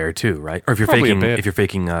a fire too, right? Or if you're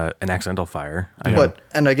faking an accidental fire.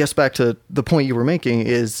 And I guess back to the point you were making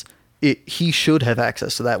is he should have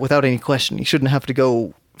access to that without any question. He shouldn't have to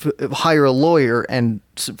go hire a lawyer and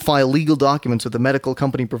file legal documents with the medical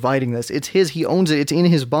company providing this. It's his. He owns it. It's in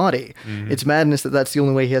his body. Mm-hmm. It's madness that that's the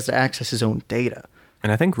only way he has to access his own data.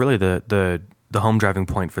 And I think really the home driving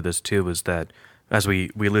point for this too is that, as we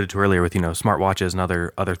alluded to earlier with smartwatches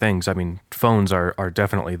and other things. I mean, phones are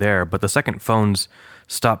definitely there, but the second phones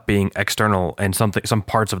stop being external and some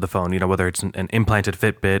parts of the phone, whether it's an implanted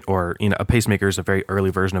Fitbit or a pacemaker is a very early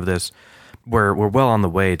version of this. we're well on the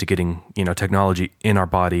way to getting, technology in our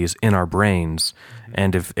bodies, in our brains.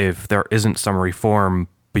 And if there isn't some reform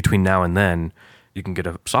between now and then, you can get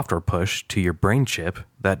a software push to your brain chip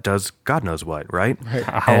that does God knows what, right?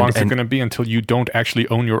 How long is it going to be until you don't actually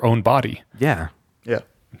own your own body? Yeah. Yeah.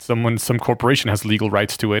 Some corporation has legal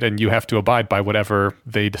rights to it, and you have to abide by whatever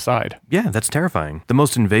they decide. Yeah, that's terrifying. The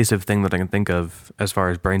most invasive thing that I can think of as far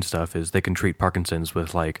as brain stuff is they can treat Parkinson's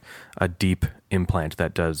with like a deep implant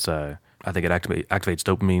that does, I think it activates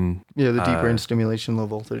dopamine. Yeah, the deep brain stimulation, low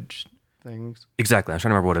voltage things. Exactly. I'm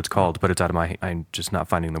trying to remember what it's called, but it's out of I'm just not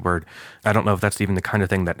finding the word. I don't know if that's even the kind of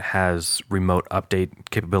thing that has remote update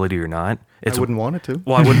capability or not. I wouldn't want it to.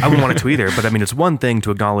 Well, I wouldn't want it to either, but I mean, it's one thing to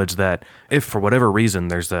acknowledge that if for whatever reason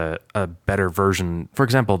there's a better version, for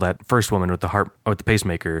example, that first woman with the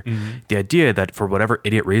pacemaker, the idea that for whatever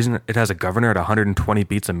idiot reason it has a governor at 120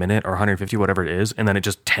 beats a minute or 150, whatever it is, and then it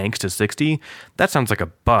just tanks to 60, that sounds like a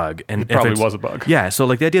bug. And it probably was a bug. Yeah, so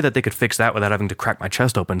like the idea that they could fix that without having to crack my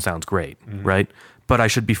chest open sounds great, right? But I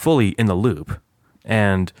should be fully in the loop.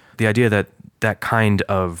 And the idea that that kind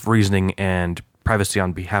of reasoning and privacy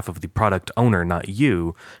on behalf of the product owner, not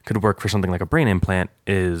you, could work for something like a brain implant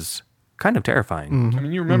is kind of terrifying. I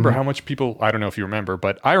mean, you remember how much people, I don't know if you remember,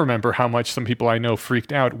 but I remember how much some people I know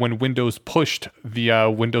freaked out when Windows pushed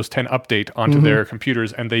the Windows 10 update onto their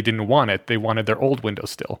computers and they didn't want it. They wanted their old Windows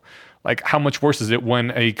still. Like, how much worse is it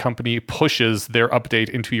when a company pushes their update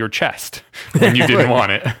into your chest when you didn't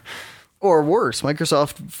want it? Or worse,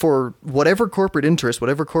 Microsoft, for whatever corporate interest,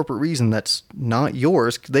 whatever corporate reason that's not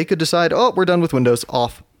yours, they could decide, oh, we're done with Windows,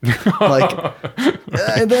 off.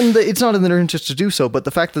 And then it's not in their interest to do so, but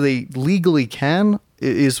the fact that they legally can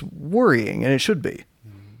is worrying, and it should be.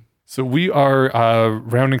 So we are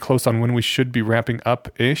rounding close on when we should be wrapping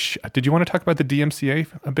up-ish. Did you want to talk about the DMCA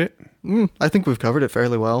a bit? I think we've covered it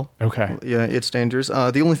fairly well. Okay. Yeah, it's dangerous.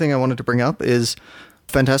 The only thing I wanted to bring up is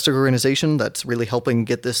fantastic organization that's really helping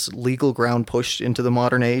get this legal ground pushed into the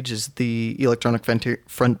modern age is the Electronic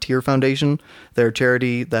Frontier Foundation. They're a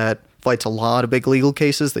charity that fights a lot of big legal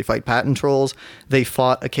cases. They fight patent trolls. They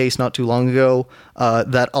fought a case not too long ago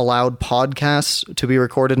that allowed podcasts to be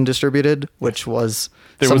recorded and distributed, which was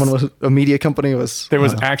a media company was. There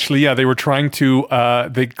was actually, they were trying to,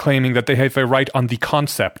 they claiming that they have a right on the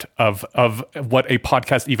concept of what a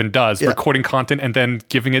podcast even does, recording content and then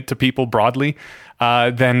giving it to people broadly.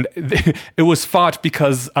 Then it was fought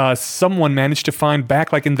because someone managed to find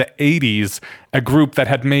back like in the 80s a group that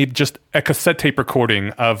had made just a cassette tape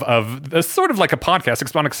recording of sort of like a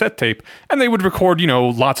podcast, on a cassette tape, and they would record,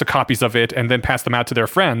 lots of copies of it and then pass them out to their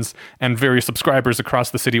friends and various subscribers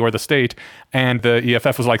across the city or the state. And the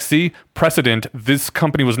EFF was like, see, precedent, this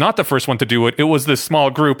company was not the first one to do it. It was this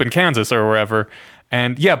small group in Kansas or wherever.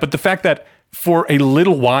 And but the fact that for a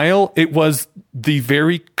little while, it was the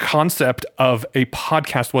very concept of a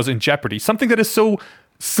podcast was in jeopardy. Something that is so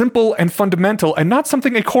simple and fundamental and not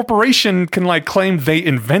something a corporation can claim they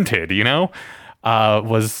invented,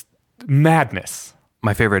 was madness.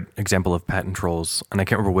 My favorite example of patent trolls, and I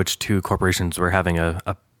can't remember which two corporations were having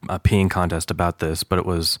a peeing contest about this, but it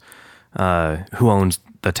was who owns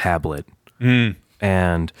the tablet.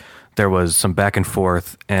 And there was some back and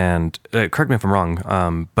forth, and correct me if I'm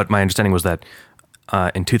wrong, but my understanding was that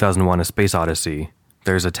in 2001, A Space Odyssey,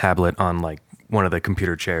 there's a tablet on one of the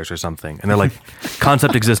computer chairs or something, and they're like,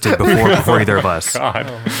 concept existed before either of us. God.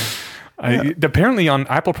 Apparently on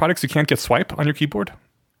Apple products, you can't get swipe on your keyboard.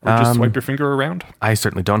 Or just swipe your finger around? I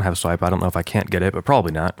certainly don't have swipe. I don't know if I can't get it, but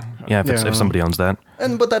probably not. Yeah, if somebody owns that.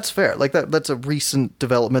 But that's fair. That's a recent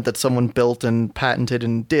development that someone built and patented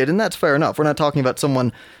and did, and that's fair enough. We're not talking about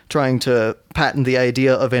someone trying to patent the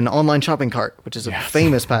idea of an online shopping cart, which is a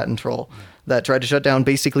famous patent troll that tried to shut down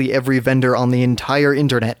basically every vendor on the entire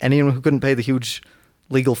internet. Anyone who couldn't pay the huge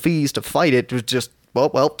legal fees to fight it was just,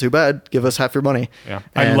 well, too bad. Give us half your money. Yeah,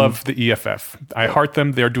 I love the EFF. I heart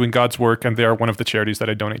them. They're doing God's work, and they are one of the charities that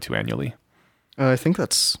I donate to annually. I think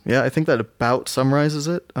that about summarizes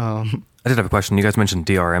it. I did have a question. You guys mentioned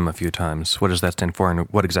DRM a few times. What does that stand for, and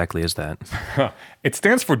what exactly is that? It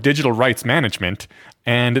stands for Digital Rights Management,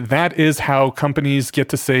 and that is how companies get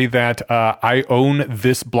to say that I own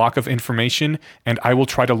this block of information, and I will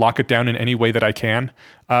try to lock it down in any way that I can.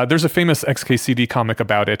 There's a famous XKCD comic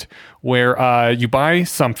about it, where you buy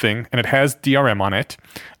something, and it has DRM on it,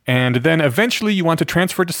 and then eventually you want to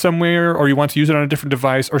transfer it to somewhere, or you want to use it on a different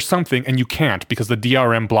device or something, and you can't because the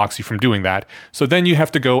DRM blocks you from doing that. So then you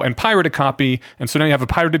have to go and pirate a copy, and so now you have a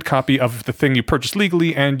pirated copy of the thing you purchased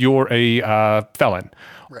legally, and you're a felon.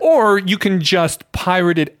 Or you can just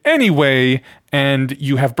pirate it anyway, and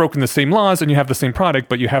you have broken the same laws and you have the same product,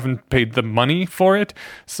 but you haven't paid the money for it.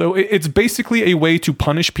 So it's basically a way to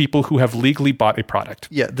punish people who have legally bought a product.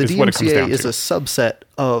 Yeah, the is what it comes DMCA down is to. a subset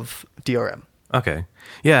of DRM. Okay.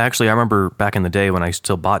 Yeah, actually, I remember back in the day when I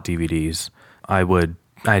still bought DVDs, I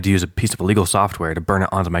had to use a piece of illegal software to burn it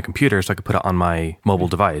onto my computer so I could put it on my mobile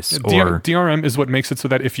device. DRM is what makes it so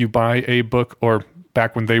that if you buy a book, or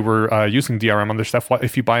back when they were using DRM on their stuff,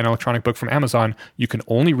 if you buy an electronic book from Amazon, you can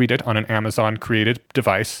only read it on an Amazon-created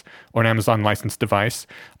device or an Amazon-licensed device.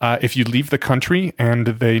 If you leave the country and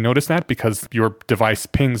they notice that because your device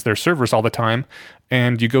pings their servers all the time,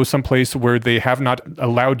 and you go someplace where they have not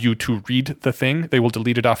allowed you to read the thing, they will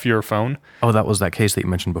delete it off your phone. Oh, that was that case that you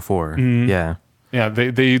mentioned before. Yeah. Yeah,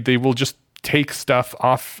 they will just take stuff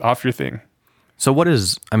off your thing. So what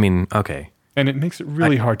is, okay. And it makes it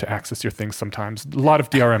really hard to access your things sometimes. A lot of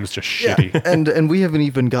DRM is just shitty. and we haven't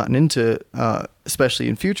even gotten into, especially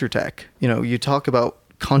in future tech, you talk about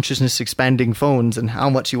consciousness expanding phones and how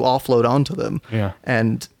much you offload onto them. Yeah.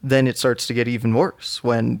 And then it starts to get even worse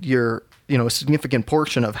when you're, a significant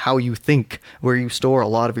portion of how you think, where you store a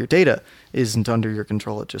lot of your data, isn't under your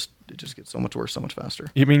control. It just gets so much worse, so much faster.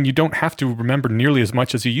 I mean, you don't have to remember nearly as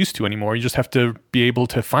much as you used to anymore. You just have to be able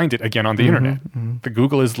to find it again on the internet. Mm-hmm. The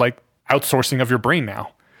Google is like outsourcing of your brain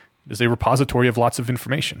now. It is a repository of lots of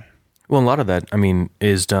information. Well, a lot of that,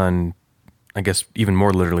 is done, I guess, even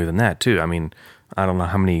more literally than that, too. I don't know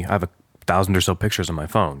how many, I have 1,000 or so pictures on my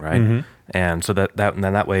phone, right? Mm-hmm. And so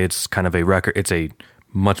that way it's kind of a record, it's a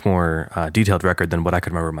much more detailed record than what I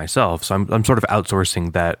could remember myself. So I'm sort of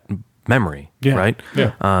outsourcing that memory, right?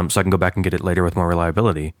 Yeah. So I can go back and get it later with more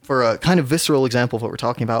reliability. For a kind of visceral example of what we're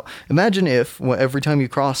talking about, imagine if every time you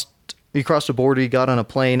crossed a border, you got on a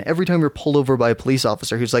plane, every time you're pulled over by a police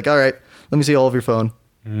officer who's like, all right, let me see all of your phone.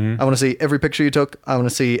 Mm-hmm. I want to see every picture you took. I want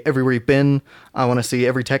to see everywhere you've been. I want to see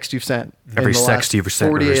every text you've sent. Every sext you've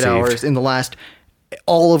sent 48 hours in the last,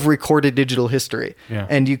 all of recorded digital history. Yeah.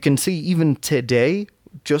 And you can see even today,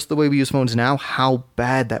 just the way we use phones now, how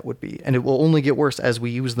bad that would be. And it will only get worse as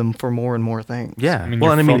we use them for more and more things. Yeah. Your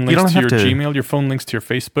phone links to your Gmail, your phone links to your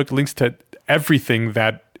Facebook, links to everything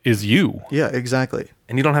that is you. Yeah, exactly.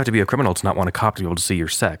 And you don't have to be a criminal to not want a cop to be able to see your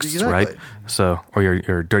sex, right? So, or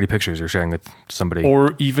your dirty pictures you're sharing with somebody.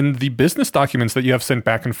 Or even the business documents that you have sent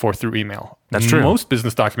back and forth through email. That's true. Most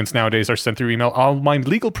business documents nowadays are sent through email. All my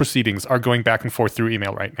legal proceedings are going back and forth through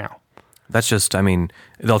email right now. That's just, the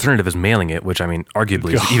alternative is mailing it, which,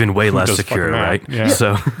 arguably is even way less secure, right? Yeah.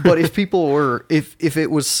 So, but if people were,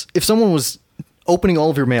 if someone was opening all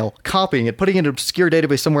of your mail, copying it, putting it in an obscure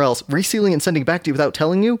database somewhere else, resealing it and sending it back to you without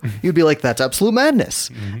telling you, you'd be like, that's absolute madness.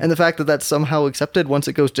 Mm-hmm. And the fact that that's somehow accepted once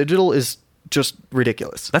it goes digital is just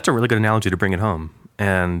ridiculous. That's a really good analogy to bring it home.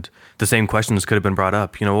 And the same questions could have been brought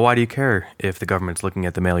up. Why do you care if the government's looking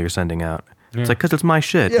at the mail you're sending out? Yeah. It's like, because it's my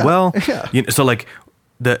shit. Yeah. Well, so like,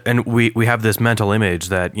 and we have this mental image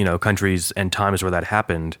that, countries and times where that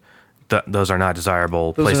happened, those are not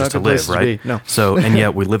desirable places to live, right? No. So, and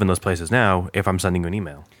yet we live in those places now if I'm sending you an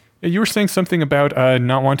email. Yeah, you were saying something about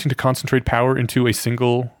not wanting to concentrate power into a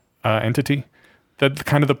single entity. That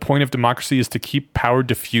kind of the point of democracy is to keep power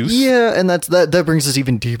diffuse. Yeah, and that brings us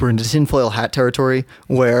even deeper into tinfoil hat territory,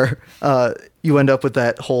 where you end up with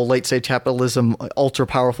that whole late stage capitalism, ultra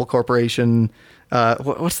powerful corporation.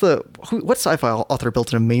 What sci-fi author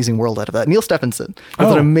built an amazing world out of that? Neil Stephenson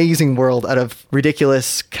built an amazing world out of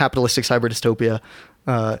ridiculous capitalistic cyber dystopia.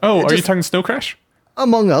 Are you talking Snow Crash?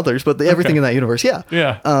 Among others, but everything in that universe, yeah.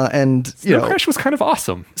 Yeah. And Snow Crash was kind of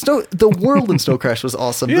awesome. The world in Snow Crash was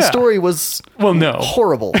awesome. Yeah. The story was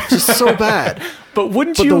horrible, just so bad. But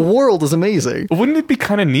the world is amazing. Wouldn't it be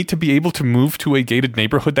kind of neat to be able to move to a gated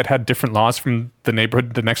neighborhood that had different laws from the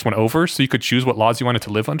neighborhood the next one over, so you could choose what laws you wanted to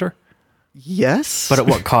live under? Yes. But at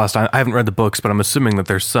what cost? I haven't read the books, but I'm assuming that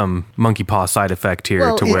there's some monkey paw side effect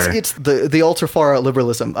here where it's the ultra far out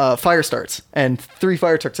liberalism. Fire starts, and 3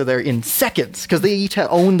 fire trucks are there in seconds because they each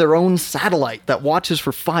own their own satellite that watches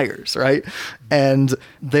for fires, right? And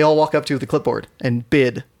they all walk up to you with a clipboard and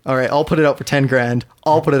bid. All right, I'll put it out for 10 grand.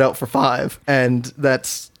 I'll put it out for 5, and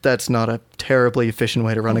that's not a terribly efficient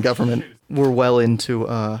way to run a government. We're well into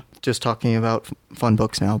just talking about fun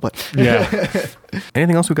books now, but yeah.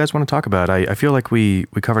 Anything else you guys want to talk about? I feel like we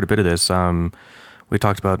covered a bit of this. We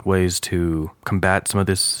talked about ways to combat some of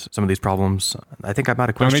these problems. I think I'm out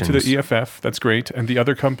of questions. Donate to the EFF. That's great. And the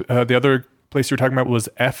other place you were talking about was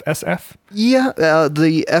FSF? Yeah,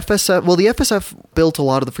 the FSF. Well, the FSF built a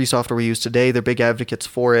lot of the free software we use today. They're big advocates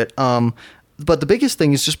for it. But the biggest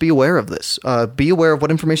thing is just be aware of this. Be aware of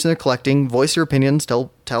what information they're collecting. Voice your opinions.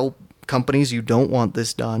 Tell companies you don't want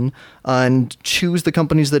this done, and choose the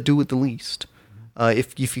companies that do it the least.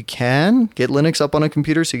 If you can, get Linux up on a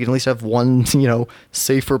computer so you can at least have one,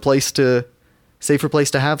 safer place to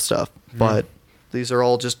have stuff. But these are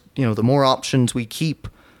all just, the more options we keep,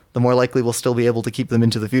 the more likely we'll still be able to keep them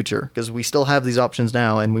into the future, because we still have these options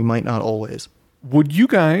now and we might not always. Would you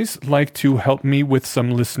guys like to help me with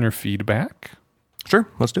some listener feedback? Sure,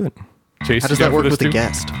 let's do it. Chase, How does that work with the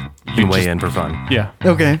guest? You can weigh in for fun. Yeah.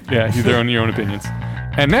 Okay. Yeah, your own opinions.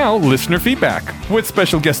 And now, listener feedback with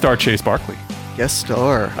special guest star Chase Barkley. Guest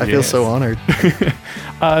star. I feel so honored.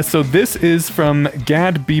 So this is from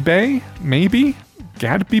Gad Bibe,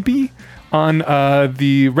 on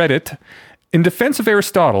the Reddit. In defense of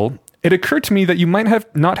Aristotle, it occurred to me that you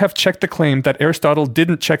might not have checked the claim that Aristotle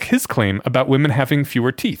didn't check his claim about women having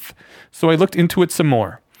fewer teeth. So I looked into it some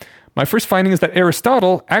more. My first finding is that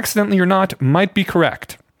Aristotle, accidentally or not, might be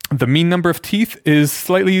correct. The mean number of teeth is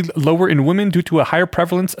slightly lower in women due to a higher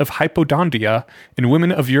prevalence of hypodontia in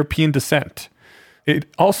women of European descent. It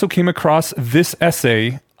also came across this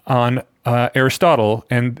essay on Aristotle,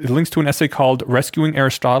 and it links to an essay called Rescuing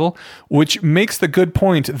Aristotle, which makes the good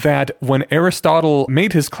point that when Aristotle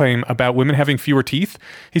made his claim about women having fewer teeth,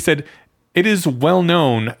 he said, it is well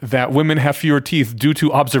known that women have fewer teeth due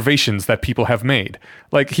to observations that people have made.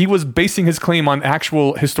 Like, he was basing his claim on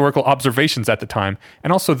actual historical observations at the time.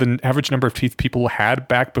 And also the average number of teeth people had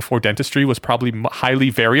back before dentistry was probably highly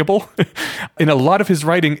variable. In a lot of his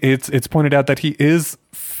writing, it's pointed out that he is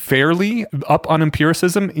fairly up on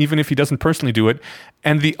empiricism, even if he doesn't personally do it.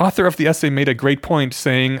 And the author of the essay made a great point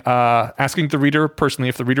saying, asking the reader personally,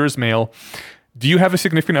 if the reader is male, do you have a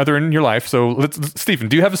significant other in your life? So, Stephen,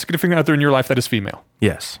 do you have a significant other in your life that is female?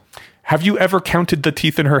 Yes. Have you ever counted the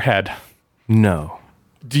teeth in her head? No.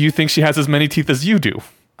 Do you think she has as many teeth as you do?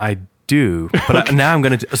 I do, but now I'm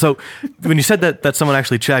going to... So, when you said that someone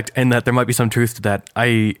actually checked and that there might be some truth to that,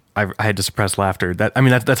 I had to suppress laughter.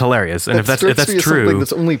 That's hilarious. And if that's true... something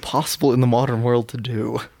that's only possible in the modern world to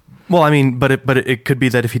do. Well, I mean, but it could be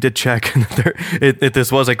that if he did check, if this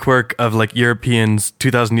was a quirk of like Europeans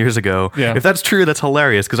 2,000 years ago, if that's true, that's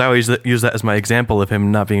hilarious, because I always use that as my example of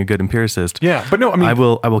him not being a good empiricist. Yeah, but no, I mean, I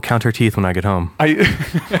will count her teeth when I get home.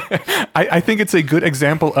 I think it's a good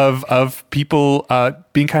example of people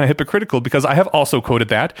being kind of hypocritical, because I have also quoted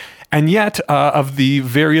that, and yet of the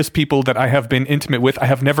various people that I have been intimate with, I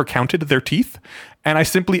have never counted their teeth. And I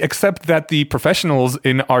simply accept that the professionals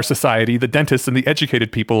in our society, the dentists and the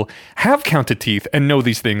educated people, have counted teeth and know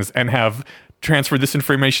these things and have transferred this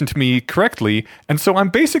information to me correctly. And so I'm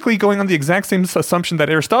basically going on the exact same assumption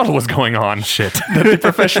that Aristotle was going on. Shit. That the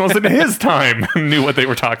professionals in his time knew what they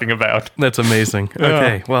were talking about. That's amazing.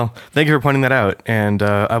 Okay, well, thank you for pointing that out. And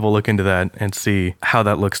I will look into that and see how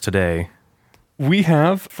that looks today. We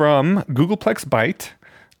have from Googleplex Byte,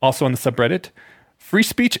 also on the subreddit, free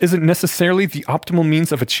speech isn't necessarily the optimal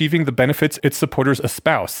means of achieving the benefits its supporters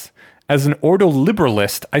espouse. As an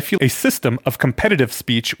ordo-liberalist, I feel a system of competitive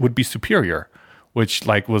speech would be superior, which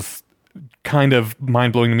was kind of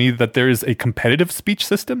mind-blowing to me that there is a competitive speech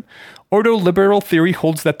system. Ordo-liberal theory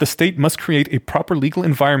holds that the state must create a proper legal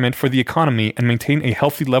environment for the economy and maintain a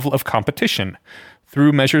healthy level of competition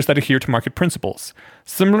through measures that adhere to market principles.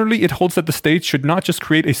 Similarly, it holds that the state should not just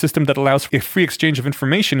create a system that allows a free exchange of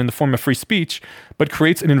information in the form of free speech, but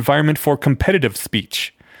creates an environment for competitive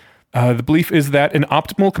speech. The belief is that an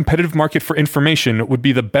optimal competitive market for information would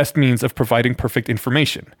be the best means of providing perfect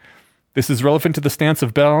information. This is relevant to the stance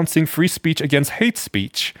of balancing free speech against hate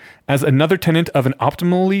speech, as another tenet of an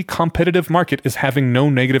optimally competitive market is having no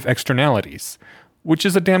negative externalities. Which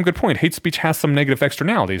is a damn good point. Hate speech has some negative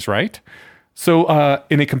externalities, right? So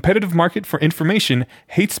in a competitive market for information,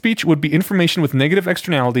 hate speech would be information with negative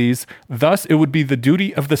externalities. Thus, it would be the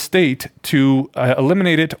duty of the state to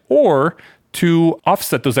eliminate it or to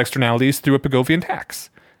offset those externalities through a Pigovian tax.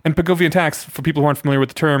 And Pigovian tax, for people who aren't familiar with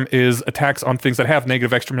the term, is a tax on things that have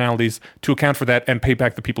negative externalities to account for that and pay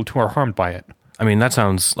back the people who are harmed by it. I mean, that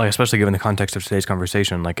sounds like, especially given the context of today's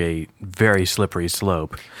conversation, like a very slippery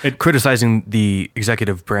slope. Criticizing the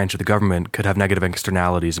executive branch of the government could have negative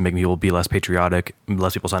externalities and make people be less patriotic,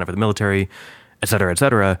 less people sign up for the military, et cetera, et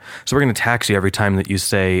cetera. So we're going to tax you every time that you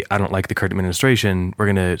say, I don't like the current administration.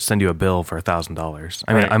 We're going to send you a bill for $1,000.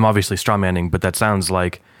 I mean, I'm obviously strawmanning, but that sounds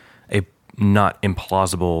like a not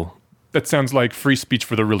implausible... That sounds like free speech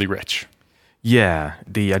for the really rich. Yeah.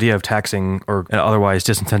 The idea of taxing or otherwise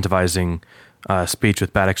disincentivizing speech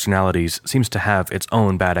with bad externalities seems to have its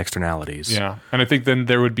own bad externalities. Yeah, and I think then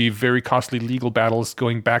there would be very costly legal battles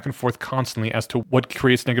going back and forth constantly as to what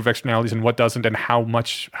creates negative externalities and what doesn't, and how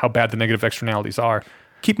bad the negative externalities are.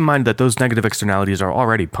 keep in mind that those negative externalities are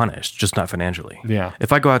already punished, just not financially. Yeah.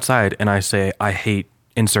 If I go outside and I say, I hate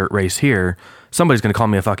insert race here, somebody's going to call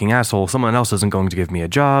me a fucking asshole. Someone else isn't going to give me a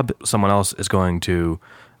job. Someone else is going to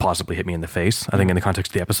possibly hit me in the face, I think, in the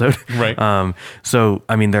context of the episode. Right. So,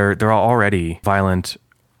 I mean, they're already violent,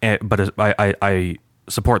 but I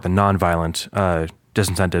support the non-violent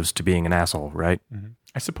disincentives to being an asshole, right? Mm-hmm.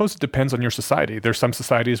 I suppose it depends on your society. There's some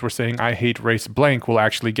societies where saying I hate race blank will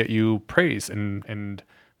actually get you praise and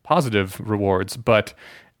positive rewards. But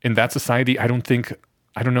in that society, I don't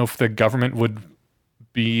know if the government would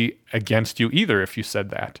be against you either if you said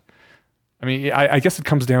that. I mean, I guess it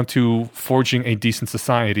comes down to forging a decent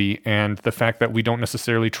society and the fact that we don't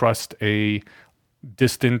necessarily trust a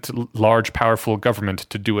distant, large, powerful government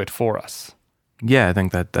to do it for us. Yeah, I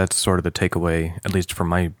think that's sort of the takeaway, at least from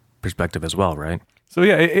my perspective as well, right? So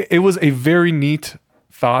yeah, it was a very neat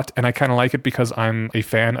thought, and I kind of like it because I'm a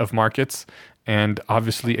fan of markets and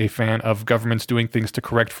obviously a fan of governments doing things to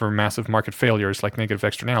correct for massive market failures like negative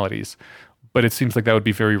externalities. But it seems like that would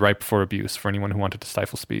be very ripe for abuse for anyone who wanted to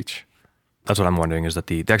stifle speech. That's what I'm wondering, is that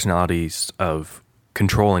the externalities of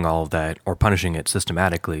controlling all of that or punishing it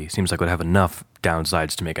systematically seems like would have enough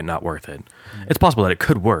downsides to make it not worth it. Mm-hmm. It's possible that it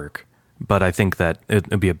could work, but I think that it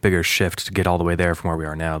would be a bigger shift to get all the way there from where we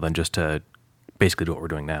are now than just to basically do what we're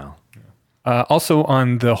doing now. Also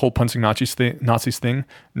on the whole punching Nazis thing,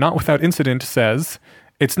 Not Without Incident says,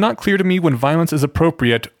 it's not clear to me when violence is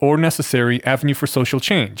appropriate or necessary avenue for social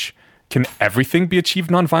change. Can everything be achieved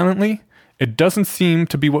nonviolently? It doesn't seem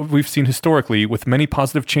to be what we've seen historically, with many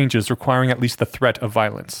positive changes requiring at least the threat of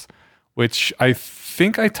violence, which I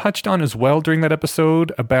think I touched on as well during that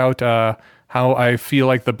episode about how I feel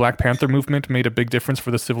like the Black Panther movement made a big difference for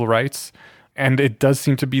the civil rights. And it does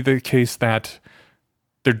seem to be the case that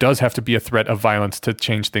there does have to be a threat of violence to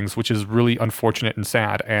change things, which is really unfortunate and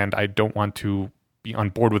sad. And I don't want to be on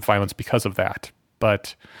board with violence because of that.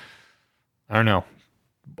 But I don't know.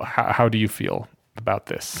 How do you feel about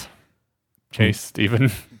this? Chase,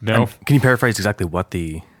 Stephen? No? Can you paraphrase exactly what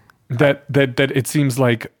the... That it seems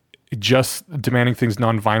like just demanding things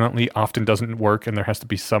non-violently often doesn't work, and there has to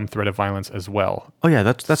be some threat of violence as well. Oh yeah,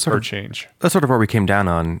 that's sort of change. That's sort of where we came down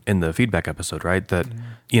on in the feedback episode, right? That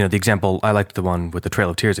the example, I liked the one with the Trail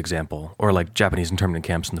of Tears example, or like Japanese internment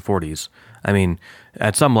camps in the 40s. I mean,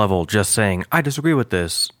 at some level, just saying I disagree with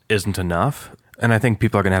this isn't enough, and I think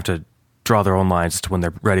people are going to have to draw their own lines to when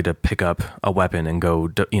they're ready to pick up a weapon and go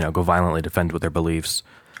violently defend with their beliefs.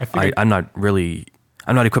 I'm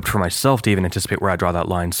not equipped for myself to even anticipate where I draw that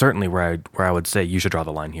line. Certainly where I would say you should draw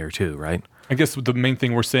the line here too, right? I guess the main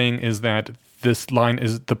thing we're saying is that this line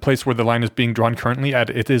is the place where the line is being drawn currently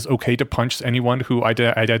at. It is okay to punch anyone who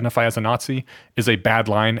identify as a Nazi is a bad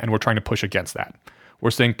line, and we're trying to push against that.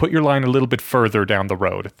 We're saying put your line a little bit further down the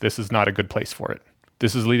road. This is not a good place for it.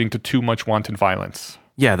 This is leading to too much wanton violence.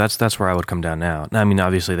 Yeah, that's where I would come down now. I mean,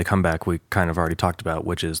 obviously the comeback we kind of already talked about,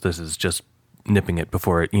 which is this is just nipping it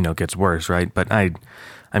before it gets worse, right? But I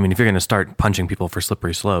mean, if you're going to start punching people for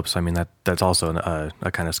slippery slopes, I mean that's also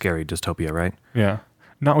a kind of scary dystopia, right? Yeah.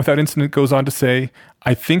 Not Without Incident goes on to say,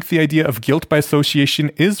 I think the idea of guilt by association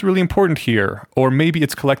is really important here, or maybe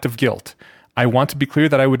it's collective guilt. I want to be clear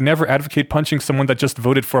that I would never advocate punching someone that just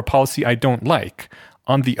voted for a policy I don't like.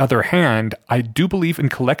 On the other hand, I do believe in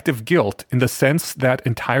collective guilt in the sense that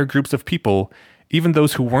entire groups of people, even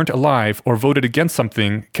those who weren't alive or voted against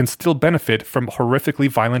something, can still benefit from horrifically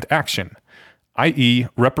violent action, i.e.,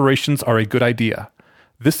 reparations are a good idea.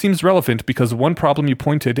 This seems relevant because one problem you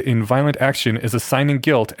pointed in violent action is assigning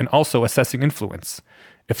guilt and also assessing influence.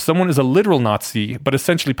 If someone is a literal Nazi but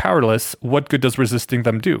essentially powerless, what good does resisting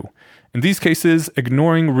them do? In these cases,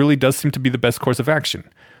 ignoring really does seem to be the best course of action.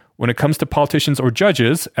 When it comes to politicians or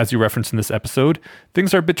judges, as you referenced in this episode,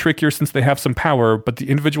 things are a bit trickier since they have some power, but the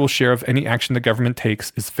individual share of any action the government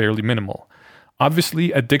takes is fairly minimal.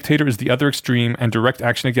 Obviously, a dictator is the other extreme, and direct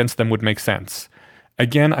action against them would make sense.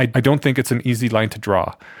 Again, I don't think it's an easy line to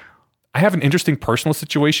draw. I have an interesting personal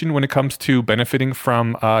situation when it comes to benefiting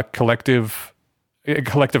from collective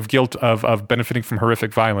guilt of benefiting from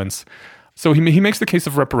horrific violence. So he makes the case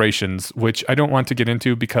of reparations, which I don't want to get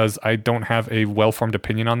into because I don't have a well-formed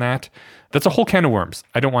opinion on that. That's a whole can of worms.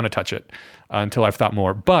 I don't want to touch it until I've thought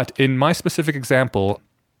more. But in my specific example,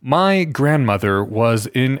 my grandmother was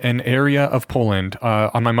in an area of Poland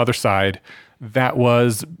on my mother's side that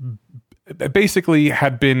was basically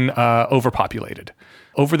had been overpopulated.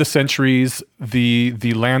 Over the centuries,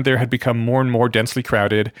 the land there had become more and more densely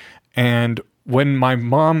crowded, and when my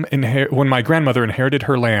grandmother inherited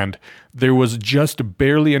her land, there was just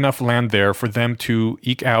barely enough land there for them to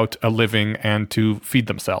eke out a living and to feed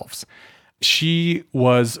themselves. she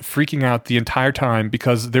was freaking out the entire time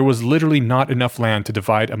because there was literally not enough land to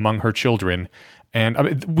divide among her children. And I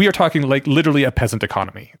mean, we are talking like literally a peasant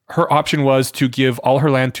economy. Her option was to give all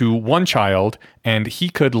her land to one child and he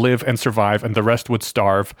could live and survive and the rest would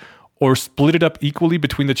starve, or split it up equally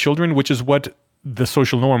between the children, which is what the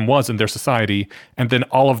social norm was in their society. And then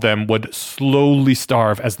all of them would slowly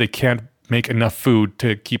starve as they can't make enough food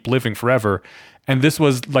to keep living forever. And this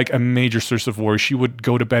was like a major source of worry. She would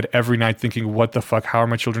go to bed every night thinking, what the fuck? How are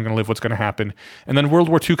my children going to live? What's going to happen? And then World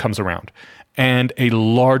War II comes around and a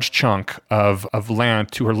large chunk of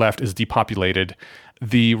land to her left is depopulated.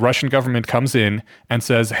 The Russian government comes in and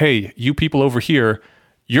says, hey, you people over here,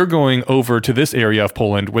 you're going over to this area of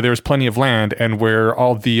Poland where there's plenty of land and where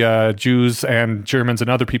all the Jews and Germans and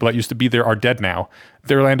other people that used to be there are dead now.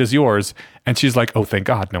 Their land is yours. And she's like, oh, thank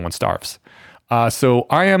God, no one starves. So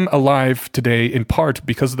I am alive today in part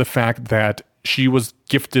because of the fact that she was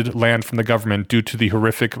gifted land from the government due to the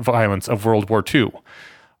horrific violence of World War II.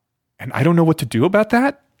 And I don't know what to do about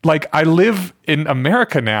that. Like, I live in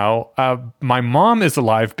America now. My mom is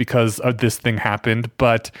alive because of this thing happened,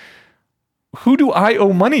 but who do I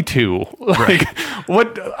owe money to? Like,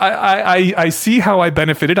 what? I see how I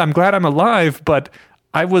benefited. I'm glad I'm alive, but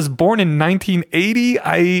I was born in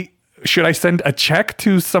 1980. Should I send a check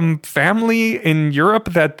to some family in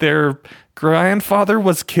Europe that their grandfather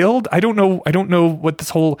was killed? I don't know what this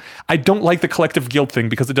whole... I don't like the collective guilt thing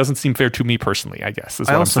because it doesn't seem fair to me personally, I guess, is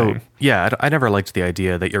what I'm saying. Yeah, I never liked the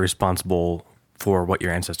idea that you're responsible for what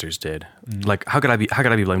your ancestors did. Like, how could I be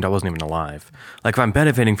blamed? I wasn't even alive. Like, if I'm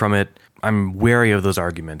benefiting from it, I'm wary of those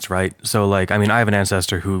arguments, right? So, like, I mean, I have an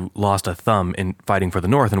ancestor who lost a thumb in fighting for the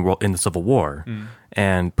North in the Civil War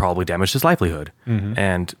and probably damaged his livelihood.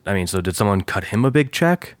 And, I mean, so did someone cut him a big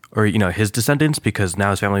check? Or, you know, his descendants, because now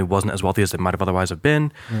his family wasn't as wealthy as they might have otherwise have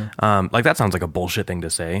been? Like, that sounds like a bullshit thing to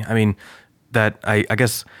say. I mean, that I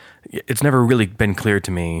guess it's never really been clear to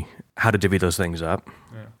me how to divvy those things up.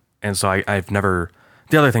 And so I've never...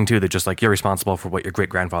 The other thing, too, that just, like, you're responsible for what your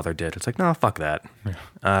great-grandfather did. It's like, no, fuck that.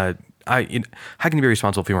 How can you be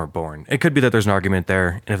responsible if you weren't born? It could be that there's an argument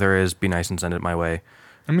there, and if there is, be nice and send it my way.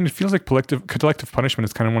 I mean, it feels like collective punishment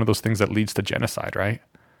is kind of one of those things that leads to genocide, right?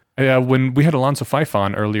 When we had Alonso Fife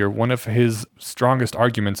on earlier, one of his strongest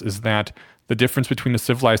arguments is that the difference between a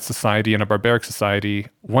civilized society and a barbaric society,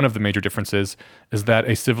 one of the major differences, is that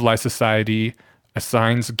a civilized society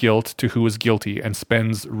assigns guilt to who is guilty and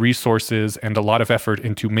spends resources and a lot of effort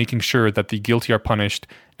into making sure that the guilty are punished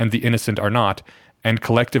and the innocent are not. And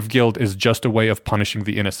collective guilt is just a way of punishing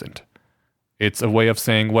the innocent. It's a way of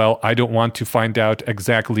saying, well, I don't want to find out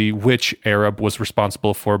exactly which Arab was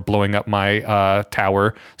responsible for blowing up my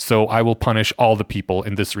tower, so I will punish all the people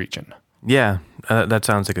in this region. Yeah, that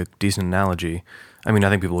sounds like a decent analogy. I mean,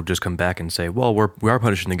 I think people will just come back and say, well, we are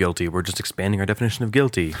punishing the guilty. We're just expanding our definition of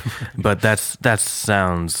guilty. But that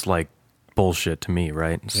sounds like bullshit to me,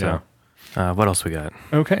 right? So what else we got?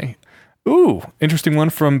 Okay. Ooh, interesting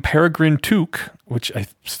one from Peregrine Took, which I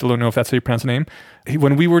still don't know if that's how you pronounce the name.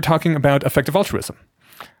 When we were talking about effective altruism,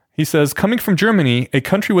 he says, coming from Germany, a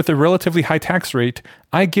country with a relatively high tax rate,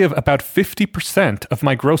 I give about 50% of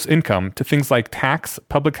my gross income to things like tax,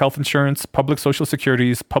 public health insurance, public social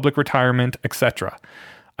securities, public retirement, etc.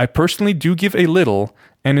 I personally do give a little,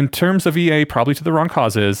 and in terms of EA, probably to the wrong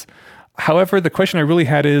causes. However, the question I really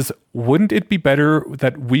had is, wouldn't it be better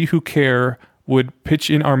that we who care would pitch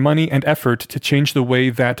in our money and effort to change the way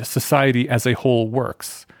that society as a whole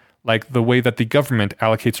works? Like the way that the government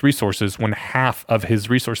allocates resources when half of his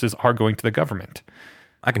resources are going to the government.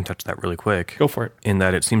 I can touch that really quick. Go for it. In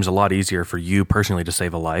that it seems a lot easier for you personally to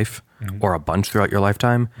save a life or a bunch throughout your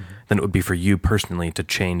lifetime than it would be for you personally to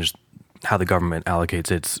change how the government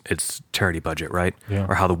allocates its charity budget, right? Yeah.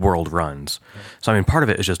 Or how the world runs. Yeah. So, I mean, part of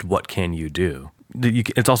it is just what can you do?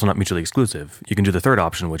 It's also not mutually exclusive. You can do the third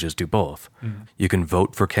option, which is do both. You can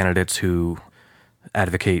vote for candidates who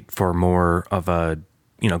advocate for more of a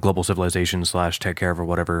global civilization / take care of or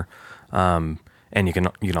whatever. And you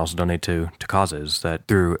can also donate to causes that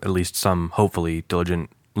through at least some hopefully diligent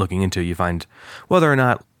looking into, you find whether or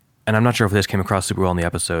not, and I'm not sure if this came across super well in the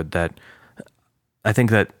episode, that I think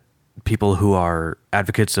that people who are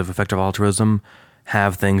advocates of effective altruism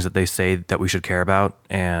have things that they say that we should care about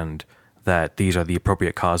and that these are the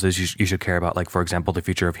appropriate causes you should care about, like, for example, the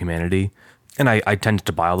future of humanity. And I tend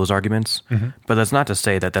to buy all those arguments, but that's not to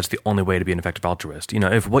say that that's the only way to be an effective altruist.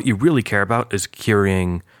 If what you really care about is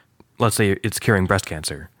curing, let's say it's curing breast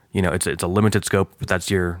cancer, it's a limited scope, but that's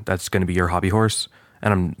going to be your hobby horse.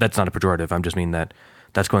 And that's not a pejorative. I'm just mean that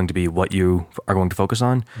that's going to be what you are going to focus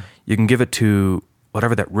on. You can give it to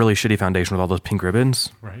whatever that really shitty foundation with all those pink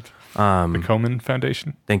ribbons. Right. The Komen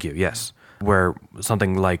Foundation. Thank you. Yes. where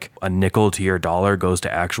something like a nickel to your dollar goes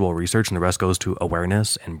to actual research and the rest goes to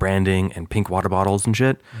awareness and branding and pink water bottles and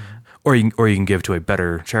shit. Or you can give to a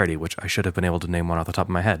better charity, which I should have been able to name one off the top of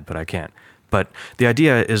my head, but I can't. But the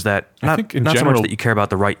idea is that not so much that you care about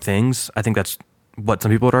the right things. I think that's what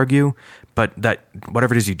some people would argue, but that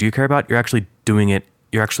whatever it is you do care about, you're actually doing it.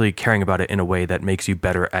 You're actually caring about it in a way that makes you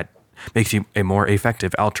a more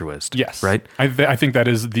effective altruist. Yes. Right? I think that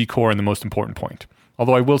is the core and the most important point.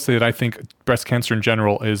 Although I will say that I think breast cancer in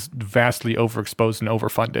general is vastly overexposed and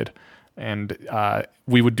overfunded. And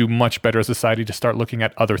we would do much better as a society to start looking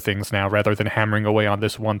at other things now rather than hammering away on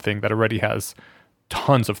this one thing that already has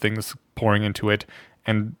tons of things pouring into it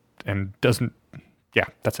and doesn't. Yeah,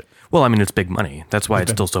 that's it. Well, I mean, it's big money. That's why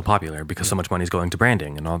it's still so popular, because so much money is going to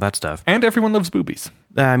branding and all that stuff. And everyone loves boobies.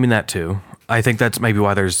 I mean, that too. I think that's maybe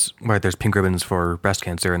why there's pink ribbons for breast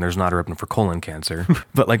cancer and there's not a ribbon for colon cancer.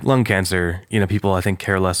 But like lung cancer, people I think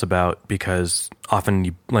care less about because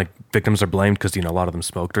often victims are blamed because a lot of them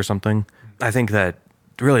smoked or something. I think that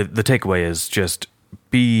really the takeaway is just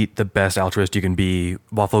be the best altruist you can be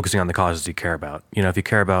while focusing on the causes you care about. If you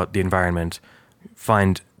care about the environment,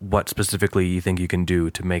 find what specifically you think you can do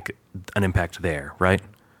to make an impact there, right?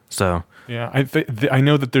 So yeah, I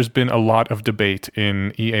know that there's been a lot of debate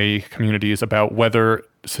in EA communities about whether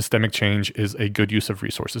systemic change is a good use of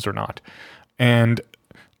resources or not. And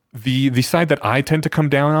the side that I tend to come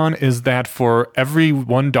down on is that for every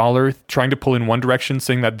 $1 trying to pull in one direction,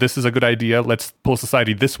 saying that this is a good idea, let's pull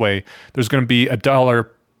society this way, there's going to be $1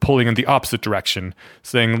 pulling in the opposite direction,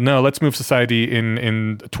 saying, no, let's move society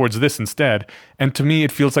in towards this instead. And to me,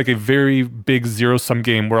 it feels like a very big zero-sum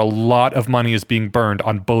game where a lot of money is being burned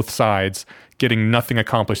on both sides, getting nothing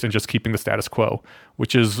accomplished and just keeping the status quo,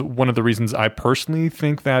 which is one of the reasons I personally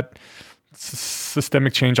think that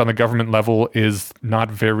systemic change on the government level is not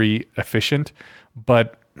very efficient.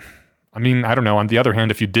 But I mean, I don't know. On the other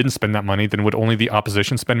hand, if you didn't spend that money, then would only the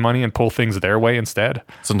opposition spend money and pull things their way instead?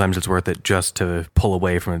 Sometimes it's worth it just to pull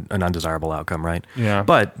away from an undesirable outcome, right? Yeah.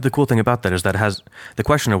 But the cool thing about that is that has the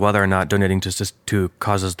question of whether or not donating to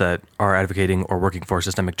causes that are advocating or working for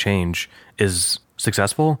systemic change is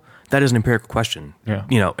successful. That is an empirical question. Yeah.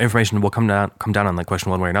 Information will come down on that question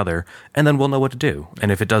one way or another, and then we'll know what to do.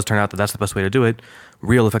 And if it does turn out that that's the best way to do it,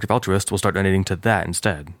 real effective altruists will start donating to that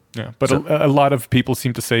instead. Yeah, but a lot of people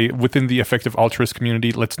seem to say within the effective altruist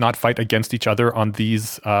community, let's not fight against each other on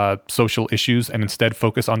these social issues and instead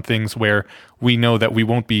focus on things where we know that we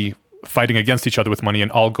won't be fighting against each other with money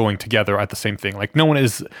and all going together at the same thing. Like no one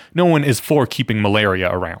is for keeping malaria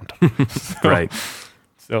around. Right.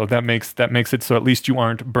 So that makes it so at least you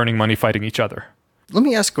aren't burning money fighting each other. Let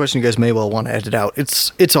me ask a question you guys may well want to edit out.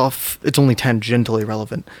 It's only tangentially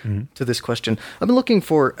relevant to this question. I've been looking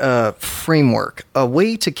for a framework, a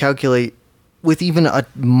way to calculate with even a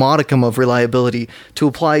modicum of reliability to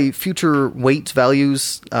apply future weight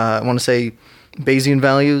values, I want to say Bayesian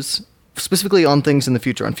values, specifically on things in the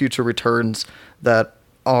future, on future returns that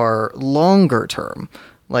are longer term.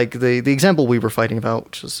 Like the example we were fighting about,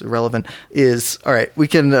 which is irrelevant, is all right. We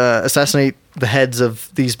can assassinate the heads of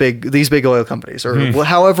these big oil companies, or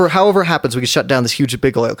however it happens, we can shut down this huge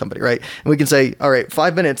big oil company, right? And we can say, all right,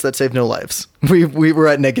 5 minutes that saved no lives. We were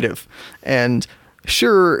at negative, and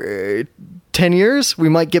sure, 10 years we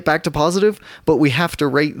might get back to positive, but we have to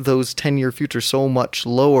rate those 10-year futures so much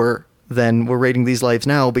lower than we're rating these lives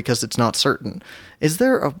now because it's not certain. Is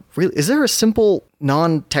there a simple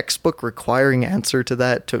non-textbook requiring answer to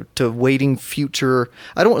that, to weighting future?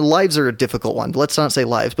 Lives are a difficult one. Let's not say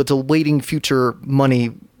lives, but to weighting future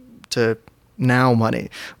money to now money.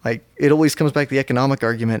 Like it always comes back to the economic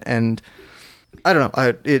argument, and I don't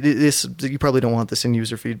know. You probably don't want this in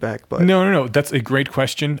user feedback, but no. That's a great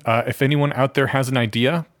question. If anyone out there has an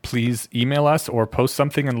idea, please email us or post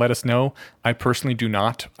something and let us know. I personally do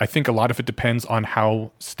not. I think a lot of it depends on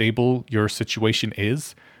how stable your situation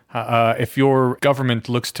is. If your government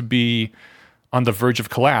looks to be on the verge of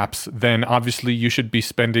collapse, then obviously you should be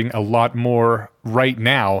spending a lot more right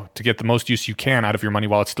now to get the most use you can out of your money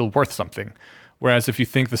while it's still worth something. Whereas if you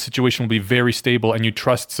think the situation will be very stable and you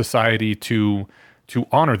trust society to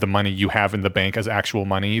honor the money you have in the bank as actual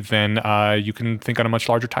money, then you can think on a much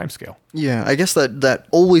larger timescale. Yeah, I guess that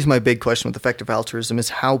always my big question with effective altruism is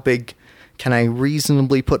how big can I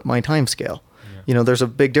reasonably put my timescale? Yeah. There's a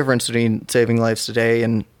big difference between saving lives today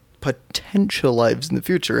and potential lives in the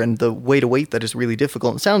future, and the way to weight that is really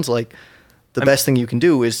difficult. It sounds like the best thing you can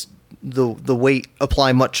do is the weight,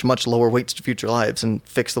 apply much, much lower weights to future lives and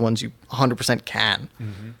fix the ones you 100% can.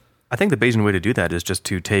 Mm-hmm. I think the Bayesian way to do that is just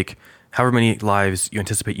to take however many lives you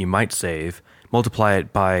anticipate you might save, multiply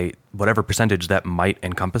it by whatever percentage that might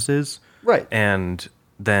encompasses. Right. And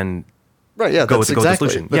then Right, yeah, go that's with the exactly-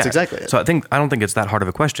 solution. that's Yeah. exactly it. So I don't think it's that hard of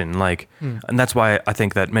a question. Like, and that's why I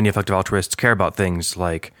think that many effective altruists care about things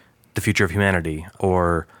like the future of humanity,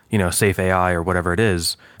 or safe AI, or whatever it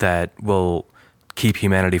is that will keep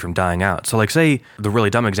humanity from dying out. So, like, say the really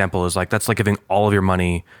dumb example is like that's like giving all of your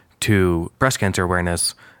money to breast cancer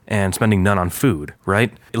awareness and spending none on food,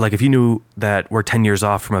 right? Like, if you knew that we're 10 years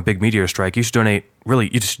off from a big meteor strike, you should donate. Really,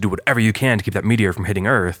 you just do whatever you can to keep that meteor from hitting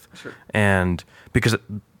Earth. Sure. And because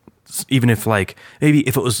even if, like, maybe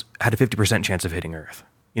if it had a 50% chance of hitting Earth,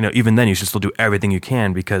 even then you should still do everything you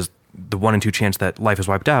can, because the 1 in 2 chance that life is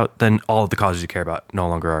wiped out, then all of the causes you care about no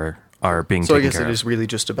longer are being So I taken guess care it of. is really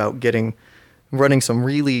just about running some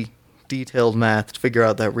really detailed math to figure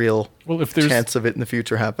out that real if there's chance of it in the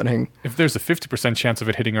future happening. if there's a 50% chance of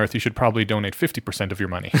it hitting Earth, you should probably donate 50% of your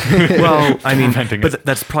money. Well, I mean, Preventing but it.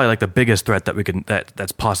 that's probably like the biggest threat that we can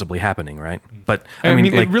that's possibly happening, right? But I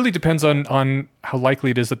mean, like, it really depends on how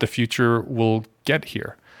likely it is that the future will get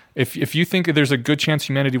here. If you think there's a good chance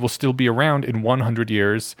humanity will still be around in 100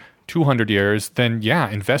 years, 200 years, then yeah,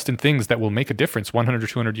 invest in things that will make a difference 100 or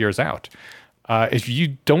 200 years out. If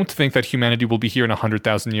you don't think that humanity will be here in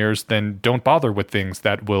 100,000 years, then don't bother with things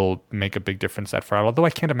that will make a big difference that far out. Although I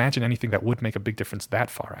can't imagine anything that would make a big difference that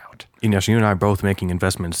far out. so you and I are both making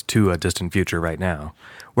investments to a distant future right now.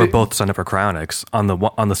 We're both signed up for cryonics on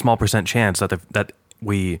the small percent chance that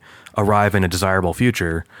we arrive in a desirable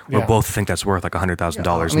future. We Yeah. both think that's worth like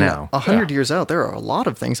 $100,000 now. 100 years out, there are a lot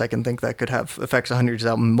of things I can think that could have effects 100 years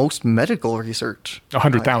out. Most medical research.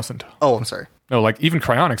 100,000. Oh, I'm sorry. No, like even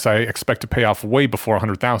cryonics, I expect to pay off way before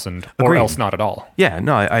 100,000, or Agreed. else not at all. Yeah,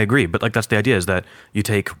 no, I agree. But like, that's the idea, is that you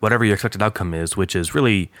take whatever your expected outcome is, which is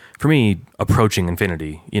really, for me, approaching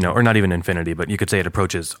infinity, or not even infinity, but you could say it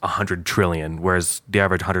approaches 100 trillion, whereas the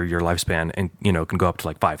average 100-year lifespan can go up to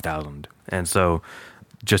like 5,000. And so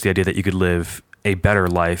just the idea that you could live a better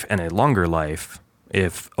life and a longer life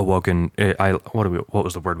if awoken, what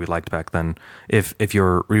was the word we liked back then? If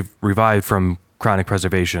you're revived from chronic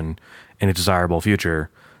preservation in a desirable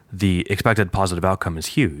future, the expected positive outcome is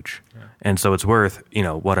huge. Yeah. And so it's worth,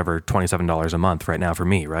 whatever, $27 a month right now for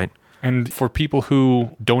me, right? And for people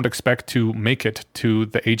who don't expect to make it to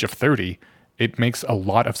the age of 30, it makes a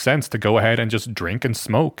lot of sense to go ahead and just drink and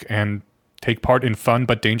smoke and take part in fun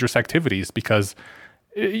but dangerous activities, because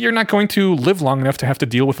you're not going to live long enough to have to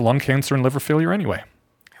deal with lung cancer and liver failure anyway.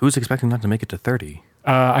 Who's expecting not to make it to 30?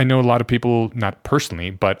 I know a lot of people, not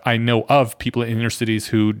personally, but I know of people in inner cities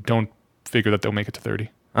who don't figure that they'll make it to 30.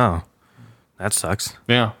 Oh, that sucks.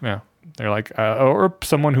 Yeah. They're like, or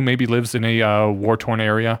someone who maybe lives in a war-torn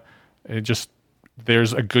area.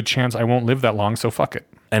 There's a good chance I won't live that long, so fuck it.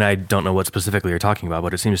 And I don't know what specifically you're talking about,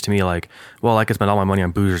 but it seems to me like, well, I could spend all my money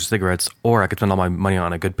on booze or cigarettes, or I could spend all my money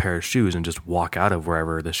on a good pair of shoes and just walk out of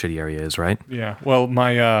wherever the shitty area is, right? Yeah. Well,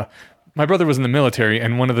 my brother was in the military,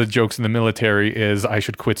 and one of the jokes in the military is I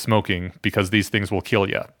should quit smoking because these things will kill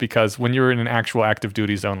you. Because when you're in an actual active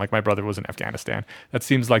duty zone, like my brother was in Afghanistan, that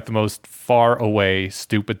seems like the most far away,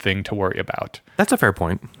 stupid thing to worry about. That's a fair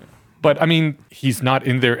point. But I mean, he's not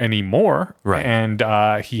in there anymore, right?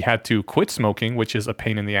 And he had to quit smoking, which is a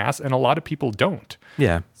pain in the ass, and a lot of people don't.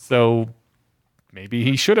 Yeah. So maybe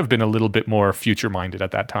he should have been a little bit more future-minded at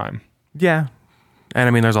that time. Yeah. And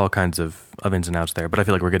I mean, there's all kinds of ins and outs there, but I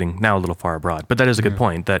feel like we're getting now a little far abroad. But that is a good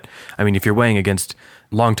point, that, I mean, if you're weighing against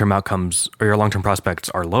long-term outcomes or your long-term prospects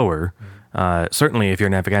are lower, certainly if you're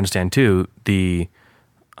in Afghanistan too, the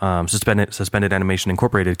Suspended Animation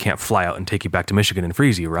Incorporated can't fly out and take you back to Michigan and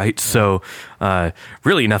freeze you, right? Yeah. So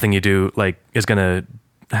really nothing you do is going to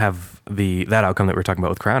have that outcome that we're talking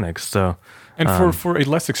about with cryonics. So, and for a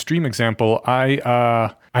less extreme example,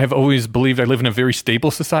 I have always believed I live in a very stable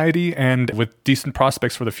society and with decent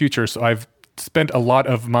prospects for the future. So I've spent a lot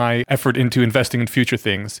of my effort into investing in future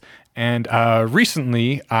things. And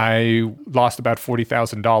recently, I lost about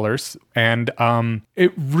 $40,000, and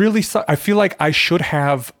it really I feel like I should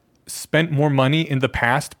have spent more money in the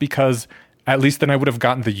past, because at least then I would have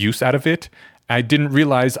gotten the use out of it. I didn't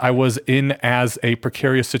realize I was in as a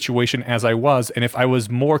precarious situation as I was, and if I was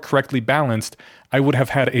more correctly balanced, I would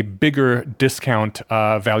have had a bigger discount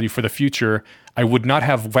value for the future. I would not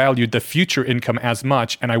have valued the future income as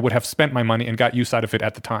much, and I would have spent my money and got use out of it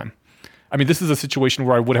at the time. I mean, this is a situation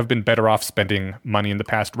where I would have been better off spending money in the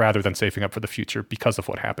past rather than saving up for the future because of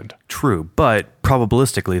what happened. True, but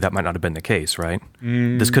probabilistically, that might not have been the case, right?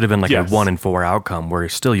 This could have been like a 1 in 4 outcome where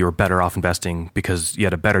still you were better off investing because you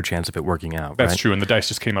had a better chance of it working out. That's right? true, and the dice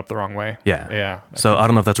just came up the wrong way. Yeah. Yeah. So I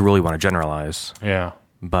don't know if that's a rule you want to generalize. Yeah.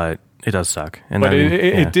 but it does suck. And But I mean,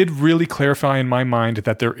 it did really clarify in my mind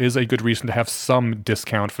that there is a good reason to have some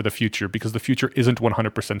discount for the future, because the future isn't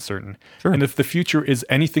 100% certain. Sure. And if the future is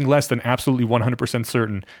anything less than absolutely 100%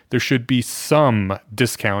 certain, there should be some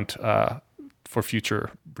discount for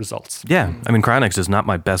future results. Yeah, I mean, cryonics is not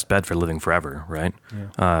my best bet for living forever, right?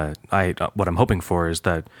 What I'm hoping for is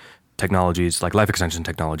that technologies like life extension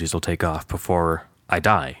technologies will take off before I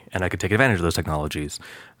die, and I could take advantage of those technologies.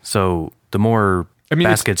 So the more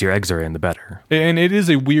baskets your eggs are in, the better. And it is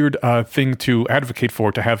a weird thing to advocate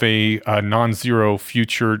for, to have a non-zero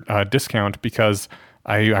future discount, because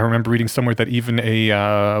I remember reading somewhere that even a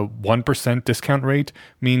 1% discount rate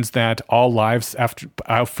means that all lives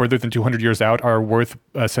further than 200 years out are worth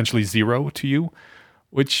essentially zero to you,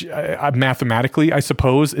 which mathematically, I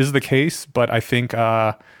suppose, is the case. But I think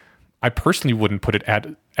I personally wouldn't put it at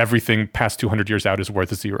everything past 200 years out is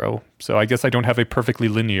worth zero. So I guess I don't have a perfectly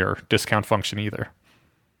linear discount function either.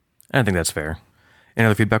 I think that's fair. Any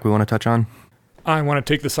other feedback we want to touch on? I want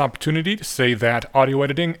to take this opportunity to say that audio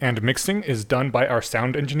editing and mixing is done by our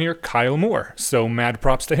sound engineer, Kyle Moore, so mad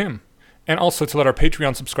props to him. And also to let our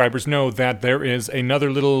Patreon subscribers know that there is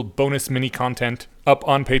another little bonus mini content up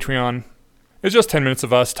on Patreon. It's just 10 minutes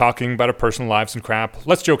of us talking about our personal lives and crap,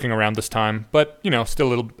 less joking around this time, but, still a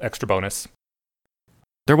little extra bonus.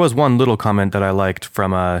 There was one little comment that I liked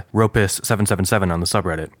from Ropus777 on the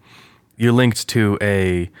subreddit. You linked to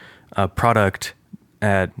a product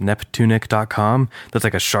at Neptunic.com that's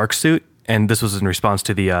like a shark suit, and this was in response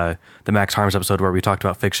to the Max Harms episode where we talked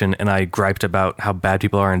about fiction, and I griped about how bad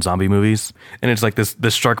people are in zombie movies, and it's like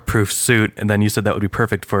this shark-proof suit, and then you said that would be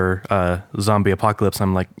perfect for zombie apocalypse.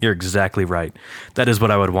 I'm like, you're exactly right. That is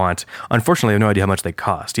what I would want. Unfortunately, I have no idea how much they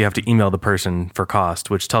cost. You have to email the person for cost,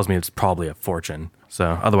 which tells me it's probably a fortune.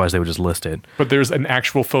 So otherwise they would just list it. But there's an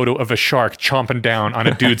actual photo of a shark chomping down on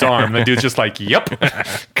a dude's arm. And the dude's just like, yep,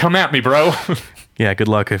 come at me, bro. Yeah, good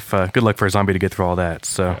luck for a zombie to get through all that.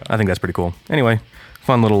 So I think that's pretty cool. Anyway,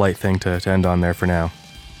 fun little light thing to end on there for now.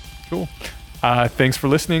 Cool. Thanks for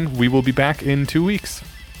listening. We will be back in 2 weeks.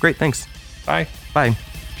 Great, thanks. Bye. Bye.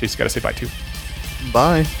 Chase, you got to say bye too.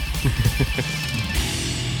 Bye.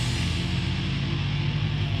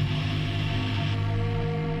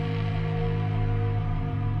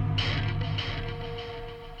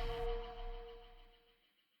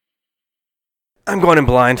 I'm going in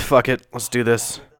blind. Fuck it. Let's do this.